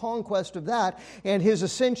defeat and conquest of that, and His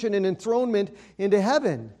ascension and enthronement into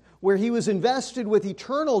heaven, where He was invested with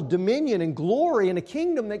eternal dominion and glory in a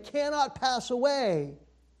kingdom that cannot pass away.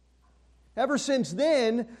 Ever since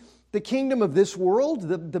then, the kingdom of this world,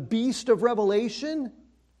 the beast of Revelation,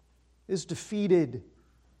 is defeated,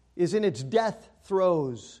 is in its death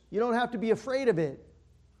throes. You don't have to be afraid of it.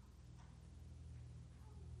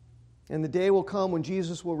 And the day will come when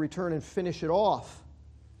Jesus will return and finish it off.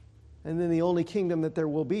 And then the only kingdom that there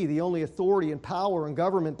will be, the only authority and power and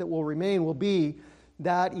government that will remain will be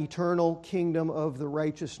that eternal kingdom of the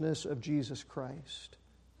righteousness of Jesus Christ.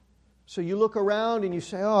 So you look around and you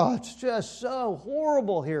say, oh, it's just so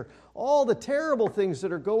horrible here. All the terrible things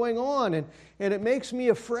that are going on. And it makes me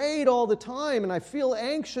afraid all the time. And I feel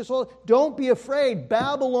anxious. Don't be afraid.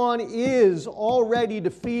 Babylon is already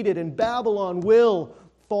defeated. And Babylon will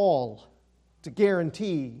fall. It's a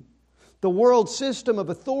guarantee. The world system of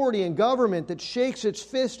authority and government that shakes its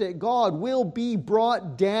fist at God will be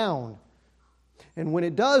brought down. And when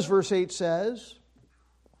it does, verse 8 says,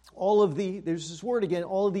 there's this word again,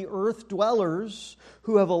 all of the earth dwellers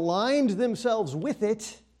who have aligned themselves with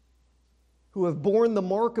it, who have borne the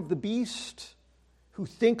mark of the beast, who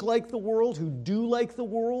think like the world, who do like the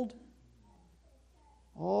world,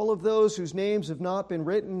 all of those whose names have not been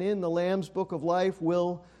written in the Lamb's book of life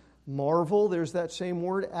will marvel. There's that same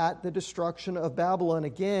word, at the destruction of Babylon.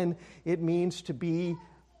 Again, it means to be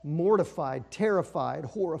mortified, terrified,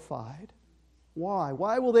 horrified. Why?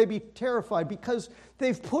 Why will they be terrified? Because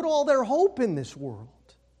they've put all their hope in this world.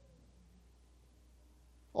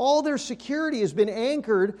 All their security has been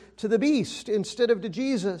anchored to the beast instead of to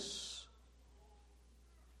Jesus.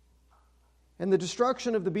 And the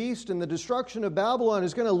destruction of the beast and the destruction of Babylon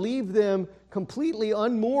is going to leave them completely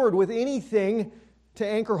unmoored with anything to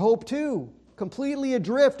anchor hope to. Completely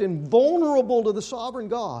adrift and vulnerable to the sovereign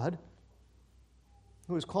God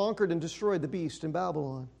who has conquered and destroyed the beast in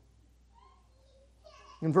Babylon.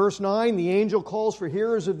 In verse 9, the angel calls for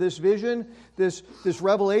hearers of this vision, this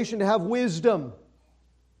revelation, to have wisdom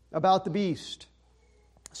about the beast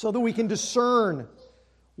so that we can discern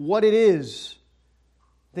what it is.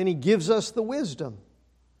 Then he gives us the wisdom.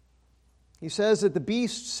 He says that the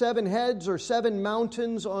beast's 7 heads are 7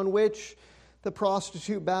 mountains on which the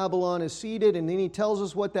prostitute Babylon is seated. And then he tells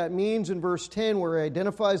us what that means in verse 10, where he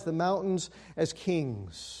identifies the mountains as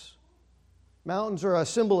kings. Mountains are a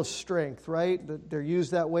symbol of strength, right? They're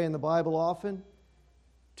used that way in the Bible often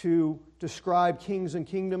to describe kings and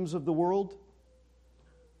kingdoms of the world.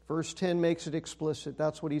 Verse 10 makes it explicit.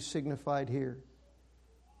 That's what he's signified here.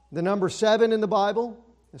 The number 7 in the Bible,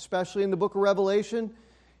 especially in the book of Revelation,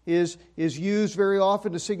 is used very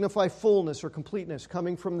often to signify fullness or completeness,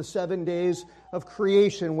 coming from the 7 days of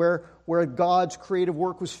creation where God's creative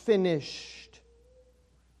work was finished.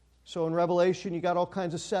 So in Revelation, you got all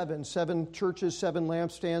kinds of 7. 7 churches, 7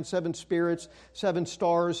 lampstands, 7 spirits, 7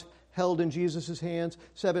 stars held in Jesus' hands,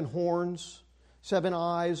 7 horns, 7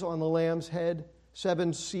 eyes on the Lamb's head,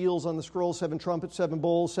 7 seals on the scroll, 7 trumpets, 7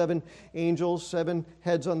 bowls, 7 angels, 7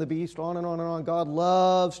 heads on the beast, on and on and on. God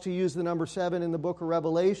loves to use the number 7 in the book of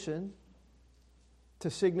Revelation to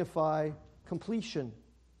signify completion.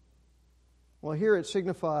 Well, here it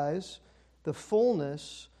signifies the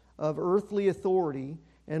fullness of earthly authority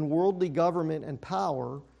and worldly government and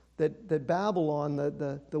power that Babylon,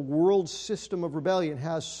 the world's system of rebellion,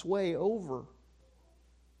 has sway over.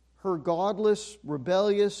 Her godless,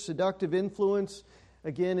 rebellious, seductive influence,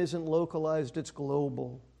 again, isn't localized, it's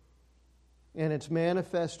global. And it's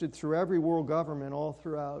manifested through every world government all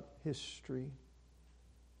throughout history.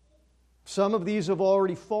 Some of these have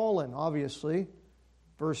already fallen, obviously.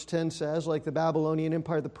 Verse 10 says, like the Babylonian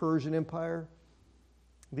Empire, the Persian Empire,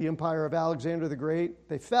 the empire of Alexander the Great,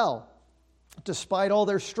 they fell. Despite all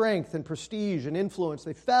their strength and prestige and influence,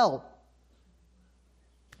 they fell.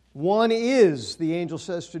 One is, the angel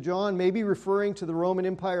says to John, maybe referring to the Roman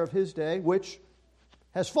Empire of his day, which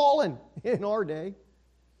has fallen in our day.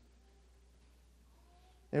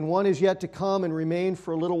 And one is yet to come and remain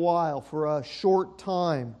for a little while, for a short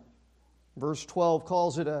time. Verse 12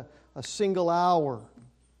 calls it a single hour.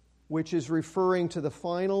 which is referring to the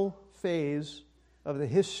final phase of the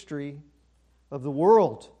history of the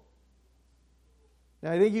world.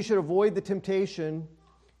 Now, I think you should avoid the temptation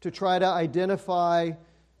to try to identify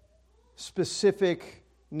specific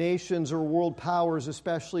nations or world powers,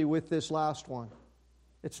 especially with this last one.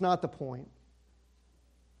 It's not the point.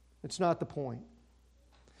 It's not the point.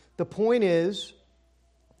 The point is,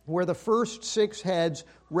 where the first 6 heads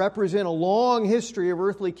represent a long history of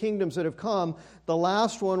earthly kingdoms that have come, the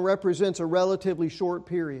last one represents a relatively short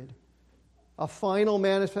period. A final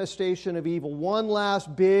manifestation of evil. One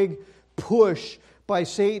last big push by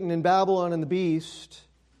Satan and Babylon and the beast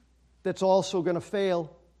that's also going to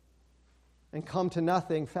fail and come to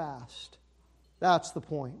nothing fast. That's the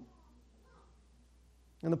point.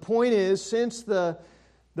 And the point is, since the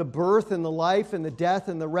birth and the life and the death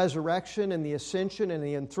and the resurrection and the ascension and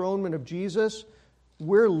the enthronement of Jesus,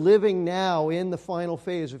 we're living now in the final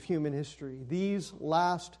phase of human history. These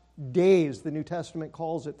last days, the New Testament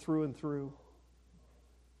calls it through and through.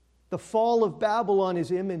 The fall of Babylon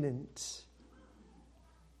is imminent.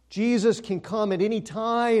 Jesus can come at any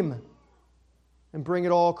time and bring it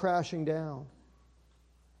all crashing down.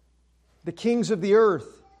 The kings of the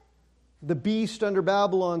earth, the beast under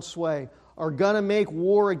Babylon's sway, are going to make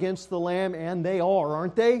war against the Lamb, and they are,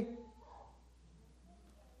 aren't they?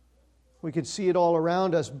 We can see it all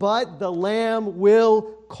around us. But the Lamb will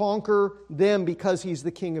conquer them because He's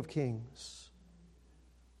the King of Kings.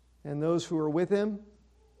 And those who are with Him,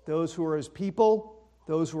 those who are His people,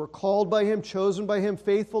 those who are called by Him, chosen by Him,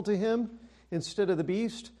 faithful to Him, instead of the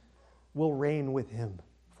beast, will reign with Him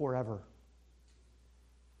forever.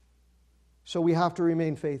 So we have to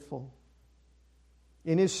remain faithful.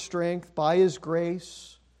 In His strength, by His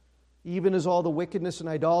grace, even as all the wickedness and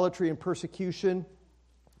idolatry and persecution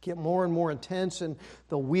get more and more intense, and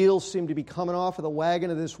the wheels seem to be coming off of the wagon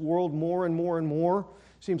of this world more and more and more.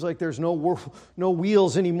 Seems like there's no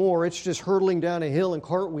wheels anymore. It's just hurtling down a hill and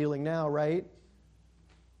cartwheeling now, right?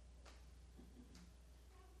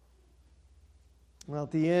 Well,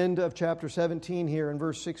 at the end of chapter 17 here in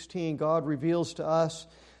verse 16, God reveals to us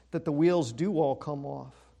that the wheels do all come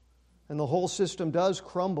off. And the whole system does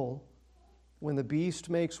crumble when the beast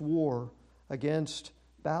makes war against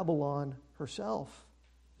Babylon herself.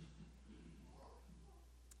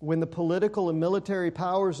 When the political and military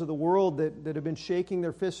powers of the world that have been shaking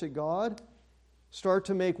their fists at God start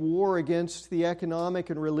to make war against the economic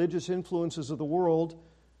and religious influences of the world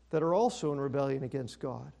that are also in rebellion against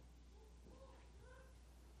God.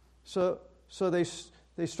 So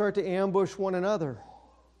they start to ambush one another.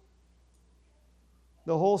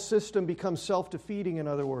 The whole system becomes self-defeating, in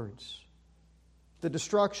other words. The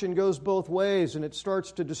destruction goes both ways, and it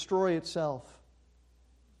starts to destroy itself.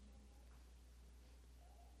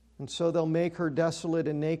 And so they'll make her desolate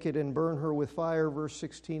and naked and burn her with fire, verse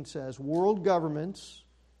 16 says. World governments,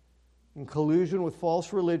 in collusion with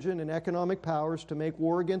false religion and economic powers to make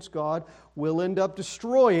war against God, will end up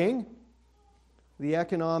destroying the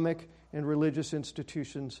economic and religious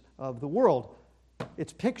institutions of the world.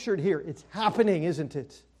 It's pictured here. It's happening, isn't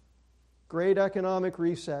it? Great economic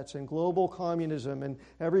resets and global communism, and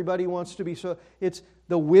everybody wants to be so. It's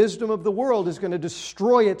the wisdom of the world is going to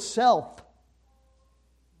destroy itself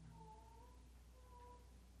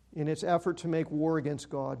in its effort to make war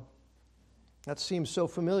against God. That seems so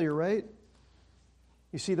familiar, right?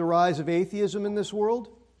 You see the rise of atheism in this world?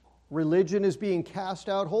 Religion is being cast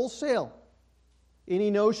out wholesale.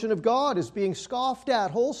 Any notion of God is being scoffed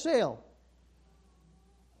at wholesale.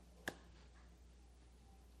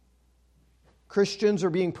 Christians are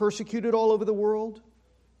being persecuted all over the world.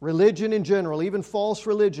 Religion in general, even false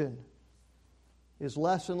religion, is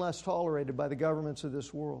less and less tolerated by the governments of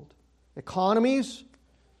this world. Economies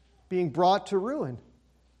being brought to ruin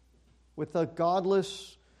with the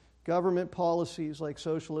godless government policies like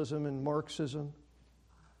socialism and Marxism.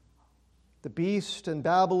 The beast and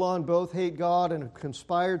Babylon both hate God and have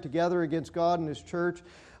conspired together against God and His church,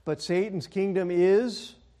 but Satan's kingdom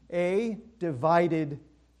is a divided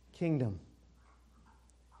kingdom.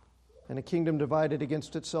 And a kingdom divided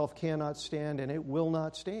against itself cannot stand, and it will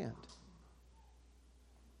not stand.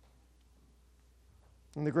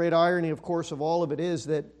 And the great irony, of course, of all of it is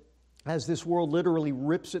that as this world literally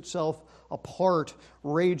rips itself apart,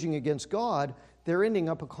 raging against God, they're ending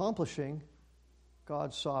up accomplishing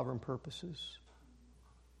God's sovereign purposes.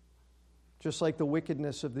 Just like the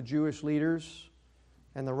wickedness of the Jewish leaders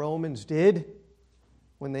and the Romans did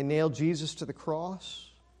when they nailed Jesus to the cross,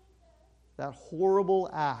 that horrible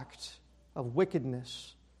act of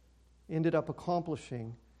wickedness ended up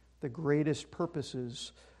accomplishing the greatest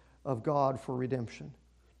purposes of God for redemption.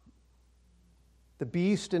 the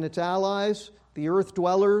beast and its allies, the earth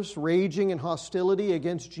dwellers raging in hostility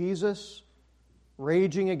against Jesus,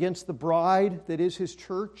 raging against the bride that is His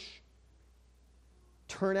church,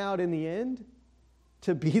 turn out in the end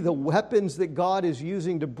to be the weapons that God is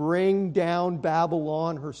using to bring down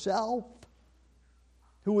Babylon herself,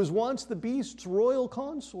 who was once the beast's royal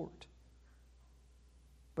consort.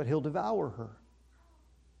 But He'll devour her.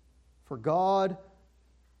 For God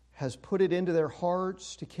has put it into their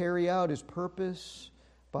hearts to carry out His purpose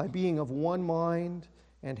by being of one mind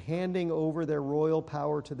and handing over their royal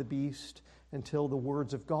power to the beast until the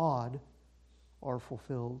words of God are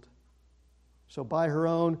fulfilled. So by her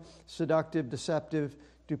own seductive, deceptive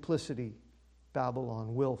duplicity,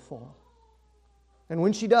 Babylon will fall. And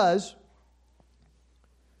when she does,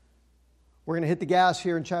 we're going to hit the gas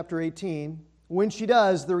here in chapter 18. When she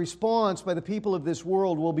does, the response by the people of this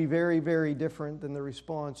world will be very, very different than the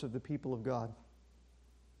response of the people of God.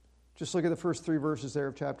 Just look at the first 3 verses there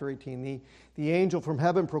of chapter 18. The angel from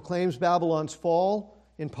heaven proclaims Babylon's fall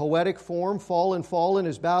in poetic form. Fallen, fallen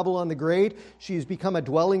is Babylon the Great. She has become a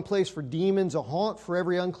dwelling place for demons, a haunt for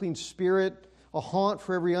every unclean spirit, a haunt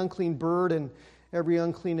for every unclean bird and every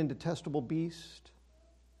unclean and detestable beast.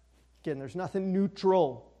 Again, there's nothing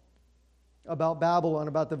neutral about Babylon,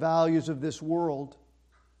 about the values of this world.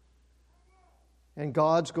 And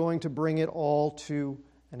God's going to bring it all to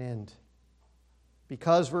an end.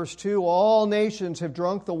 Because, verse 2, all nations have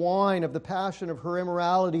drunk the wine of the passion of her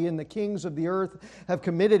immorality, and the kings of the earth have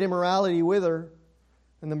committed immorality with her,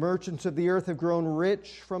 and the merchants of the earth have grown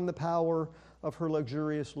rich from the power of her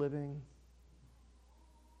luxurious living.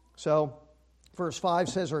 So, verse 5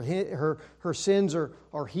 says her sins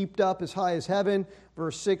are heaped up as high as heaven.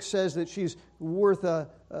 Verse 6 says that she's worth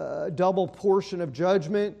a double portion of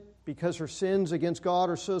judgment because her sins against God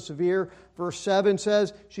are so severe. Verse 7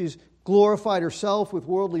 says she's glorified herself with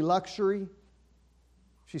worldly luxury.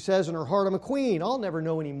 She says in her heart, I'm a queen. I'll never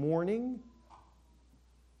know any mourning.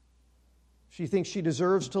 She thinks she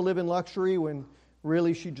deserves to live in luxury when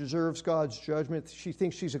really she deserves God's judgment. She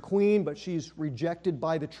thinks she's a queen, but she's rejected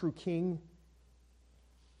by the true king.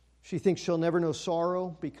 She thinks she'll never know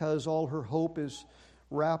sorrow because all her hope is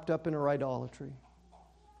wrapped up in her idolatry.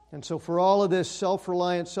 And so for all of this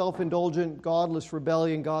self-reliant, self-indulgent, godless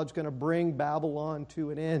rebellion, God's going to bring Babylon to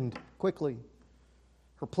an end quickly.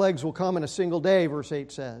 Her plagues will come in a single day, verse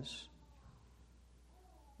 8 says.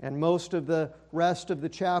 And most of the rest of the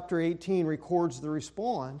chapter 18 records the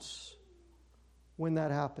response when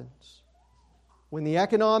that happens. When the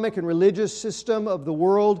economic and religious system of the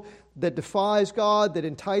world that defies God, that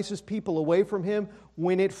entices people away from Him,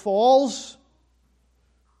 when it falls,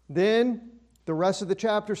 then the rest of the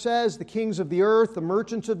chapter says the kings of the earth, the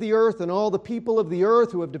merchants of the earth, and all the people of the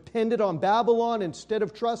earth who have depended on Babylon instead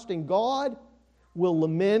of trusting God will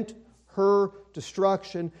lament her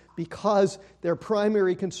destruction because their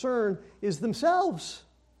primary concern is themselves.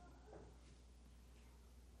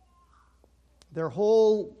 Their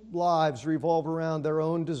whole lives revolve around their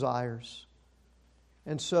own desires.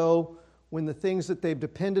 And so when the things that they've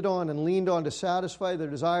depended on and leaned on to satisfy their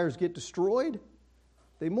desires get destroyed,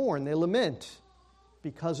 they mourn, they lament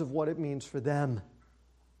because of what it means for them.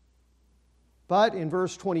 But in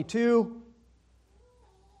verse 22,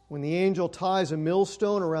 when the angel ties a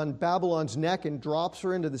millstone around Babylon's neck and drops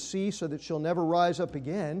her into the sea so that she'll never rise up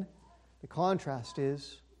again, the contrast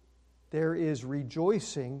is there is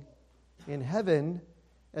rejoicing in heaven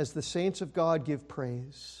as the saints of God give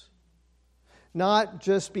praise. Not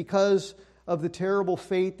just because of the terrible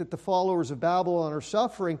fate that the followers of Babylon are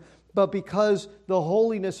suffering, but because the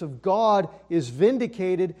holiness of God is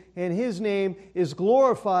vindicated and His name is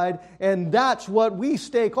glorified, and that's what we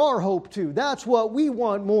stake our hope to. That's what we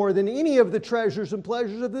want more than any of the treasures and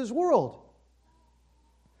pleasures of this world.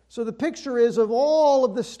 So the picture is of all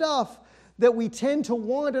of the stuff that we tend to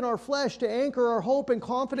want in our flesh to anchor our hope and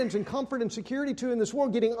confidence and comfort and security to in this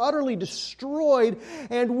world getting utterly destroyed,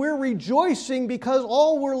 and we're rejoicing because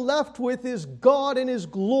all we're left with is God and His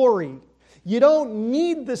glory. You don't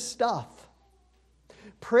need the stuff.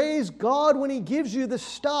 Praise God when He gives you the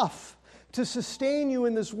stuff to sustain you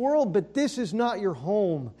in this world, but this is not your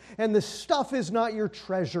home, and the stuff is not your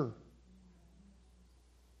treasure.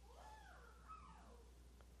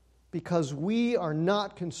 Because we are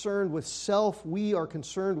not concerned with self, we are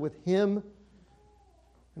concerned with Him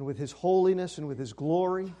and with His holiness and with His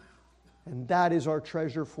glory, and that is our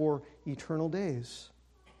treasure for eternal days.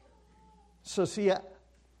 So see,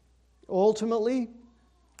 ultimately,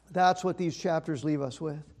 that's what these chapters leave us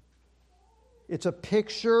with. It's a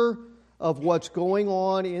picture of what's going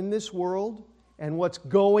on in this world and what's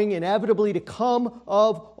going inevitably to come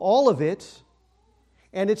of all of it.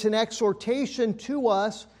 And it's an exhortation to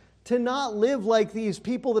us to not live like these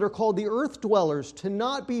people that are called the earth dwellers, to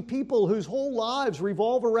not be people whose whole lives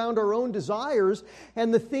revolve around our own desires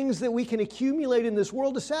and the things that we can accumulate in this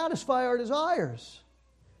world to satisfy our desires.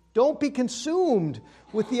 Don't be consumed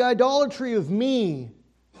with the idolatry of me.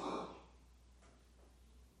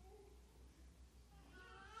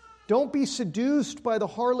 Don't be seduced by the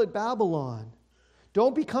harlot Babylon.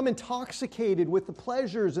 Don't become intoxicated with the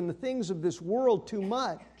pleasures and the things of this world too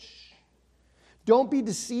much. Don't be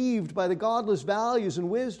deceived by the godless values and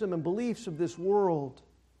wisdom and beliefs of this world.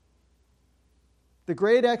 The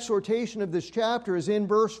great exhortation of this chapter is in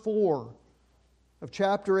verse 4 of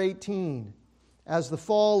chapter 18. As the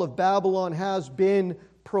fall of Babylon has been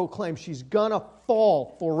proclaimed. She's gonna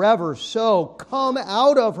fall forever. So come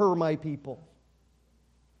out of her, my people.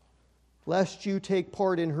 Lest you take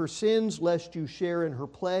part in her sins, lest you share in her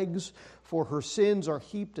plagues. For her sins are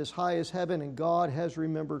heaped as high as heaven, and God has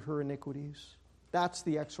remembered her iniquities. That's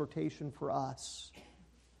the exhortation for us.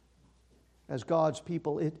 As God's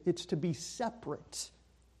people, it's to be separate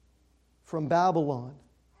from Babylon.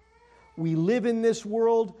 We live in this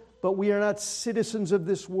world, but we are not citizens of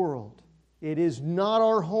this world. It is not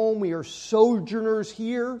our home. We are sojourners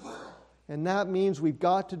here. And that means we've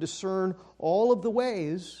got to discern all of the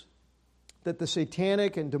ways that the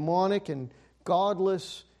satanic and demonic and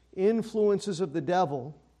godless influences of the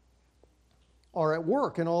devil are at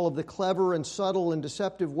work, in all of the clever and subtle and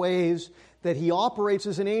deceptive ways that he operates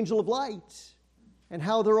as an angel of light, and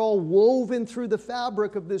how they're all woven through the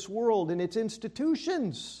fabric of this world and its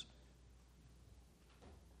institutions.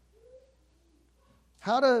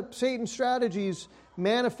 How do Satan's strategies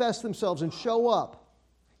manifest themselves and show up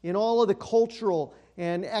in all of the cultural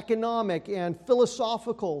and economic and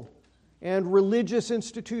philosophical and religious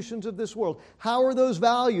institutions of this world? How are those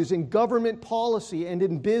values in government policy and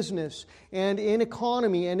in business and in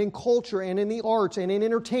economy and in culture and in the arts and in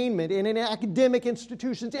entertainment and in academic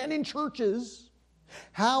institutions and in churches?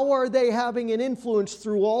 How are they having an influence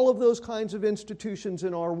through all of those kinds of institutions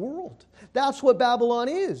in our world? That's what Babylon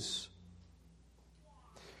is.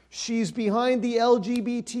 She's behind the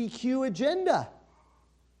LGBTQ agenda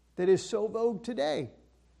that is so vogue today.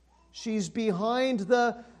 She's behind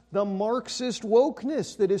the Marxist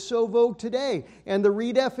wokeness that is so vogue today, and the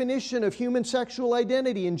redefinition of human sexual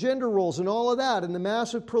identity and gender roles and all of that, and the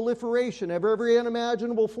massive proliferation of every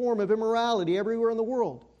unimaginable form of immorality everywhere in the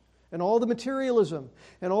world, and all the materialism,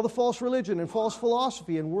 and all the false religion, and false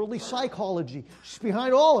philosophy, and worldly psychology. She's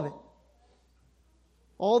behind all of it.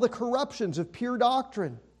 All the corruptions of pure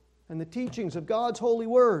doctrine and the teachings of God's holy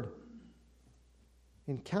word.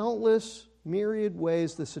 In countless myriad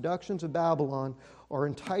ways, the seductions of Babylon are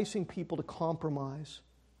enticing people to compromise.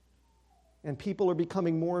 And people are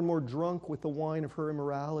becoming more and more drunk with the wine of her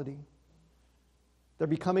immorality. They're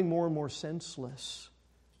becoming more and more senseless.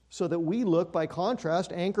 So that we look, by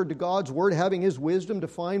contrast, anchored to God's word, having His wisdom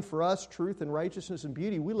define for us truth and righteousness and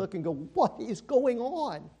beauty, we look and go, what is going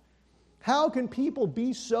on? How can people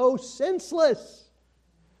be so senseless?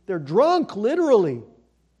 They're drunk, literally,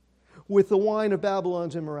 with the wine of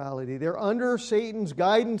Babylon's immorality. They're under Satan's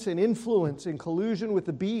guidance and influence in collusion with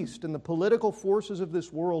the beast and the political forces of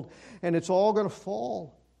this world, and it's all going to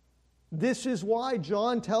fall. This is why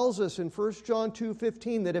John tells us in 1 John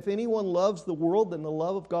 2:15 that if anyone loves the world, then the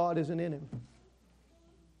love of God isn't in him.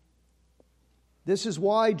 This is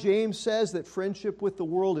why James says that friendship with the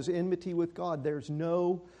world is enmity with God. There's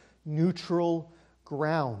no neutral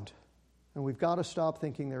ground. And we've got to stop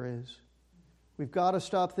thinking there is. We've got to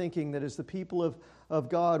stop thinking that as the people of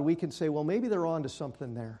God, we can say, well, maybe they're on to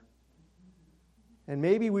something there. And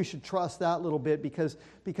maybe we should trust that little bit because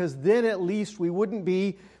then at least we wouldn't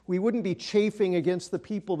be chafing against the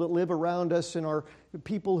people that live around us and our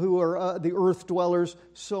people who are the earth dwellers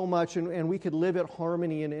so much, and we could live at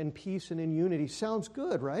harmony and in peace and in unity. Sounds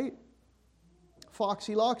good, right?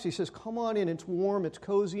 Foxy Loxy says, come on in, it's warm, it's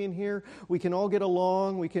cozy in here, we can all get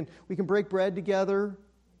along, we can break bread together,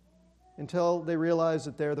 until they realize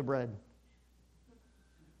that they're the bread.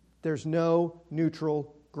 There's no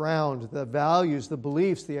neutral ground. The values, the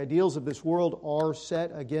beliefs, the ideals of this world are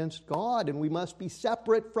set against God, and we must be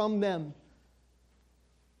separate from them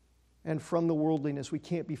and from the worldliness. We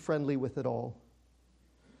can't be friendly with it all.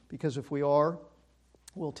 Because if we are,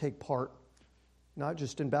 we'll take part, not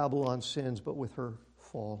just in Babylon's sins, but with her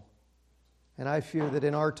fall. And I fear that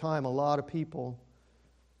in our time, a lot of people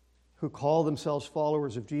who call themselves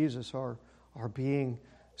followers of Jesus are being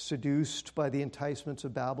seduced by the enticements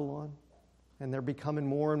of Babylon, and they're becoming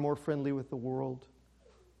more and more friendly with the world.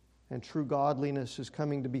 And true godliness is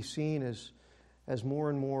coming to be seen as more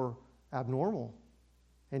and more abnormal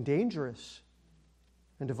and dangerous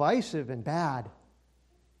and divisive and bad,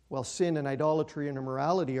 while sin and idolatry and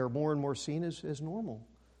immorality are more and more seen as normal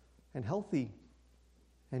and healthy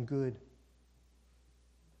and good.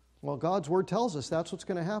 Well, God's Word tells us that's what's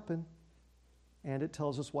going to happen, and it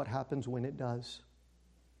tells us what happens when it does.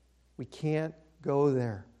 We can't go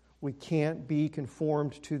there. We can't be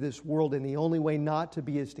conformed to this world, and the only way not to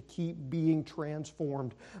be is to keep being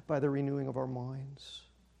transformed by the renewing of our minds.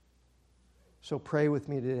 So pray with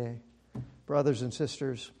me today, brothers and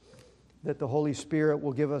sisters, that the Holy Spirit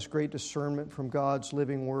will give us great discernment from God's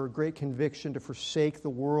living Word, great conviction to forsake the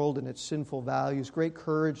world and its sinful values, great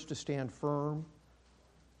courage to stand firm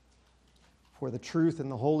for the truth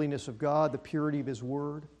and the holiness of God, the purity of His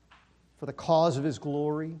Word, for the cause of His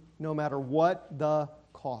glory, no matter what the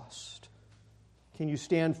cost. Can you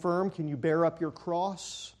stand firm? Can you bear up your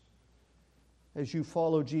cross as you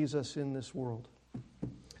follow Jesus in this world?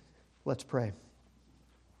 Let's pray.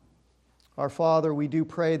 Our Father, we do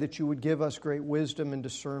pray that you would give us great wisdom and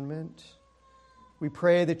discernment. We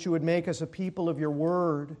pray that you would make us a people of your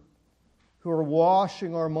word who are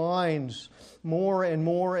washing our minds more and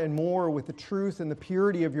more and more with the truth and the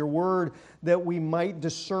purity of your word, that we might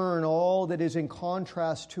discern all that is in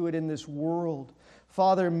contrast to it in this world.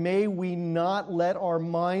 Father, may we not let our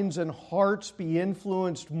minds and hearts be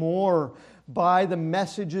influenced more by the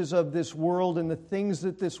messages of this world and the things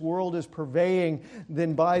that this world is purveying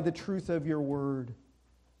than by the truth of your word,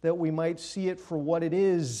 that we might see it for what it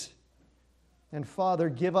is. And Father,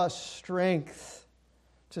 give us strength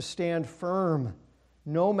to stand firm,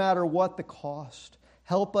 no matter what the cost.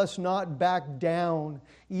 Help us not back down,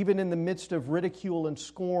 even in the midst of ridicule and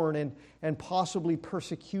scorn and possibly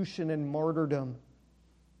persecution and martyrdom.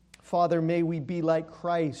 Father, may we be like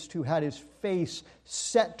Christ, who had his face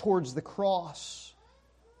set towards the cross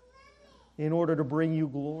in order to bring you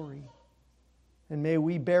glory. And may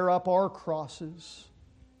we bear up our crosses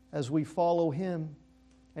as we follow him,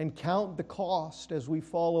 and count the cost as we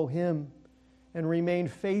follow him, and remain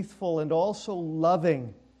faithful and also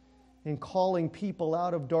loving in calling people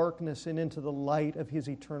out of darkness and into the light of his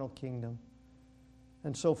eternal kingdom.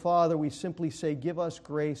 And so, Father, we simply say, give us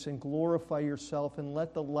grace and glorify yourself and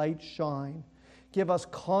let the light shine. Give us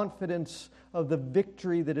confidence of the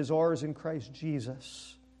victory that is ours in Christ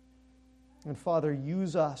Jesus. And Father,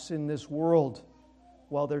 use us in this world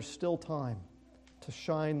while there's still time to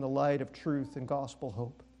shine the light of truth and gospel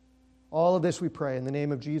hope. All of this we pray in the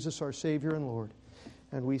name of Jesus, our Savior and Lord.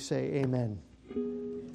 And we say amen.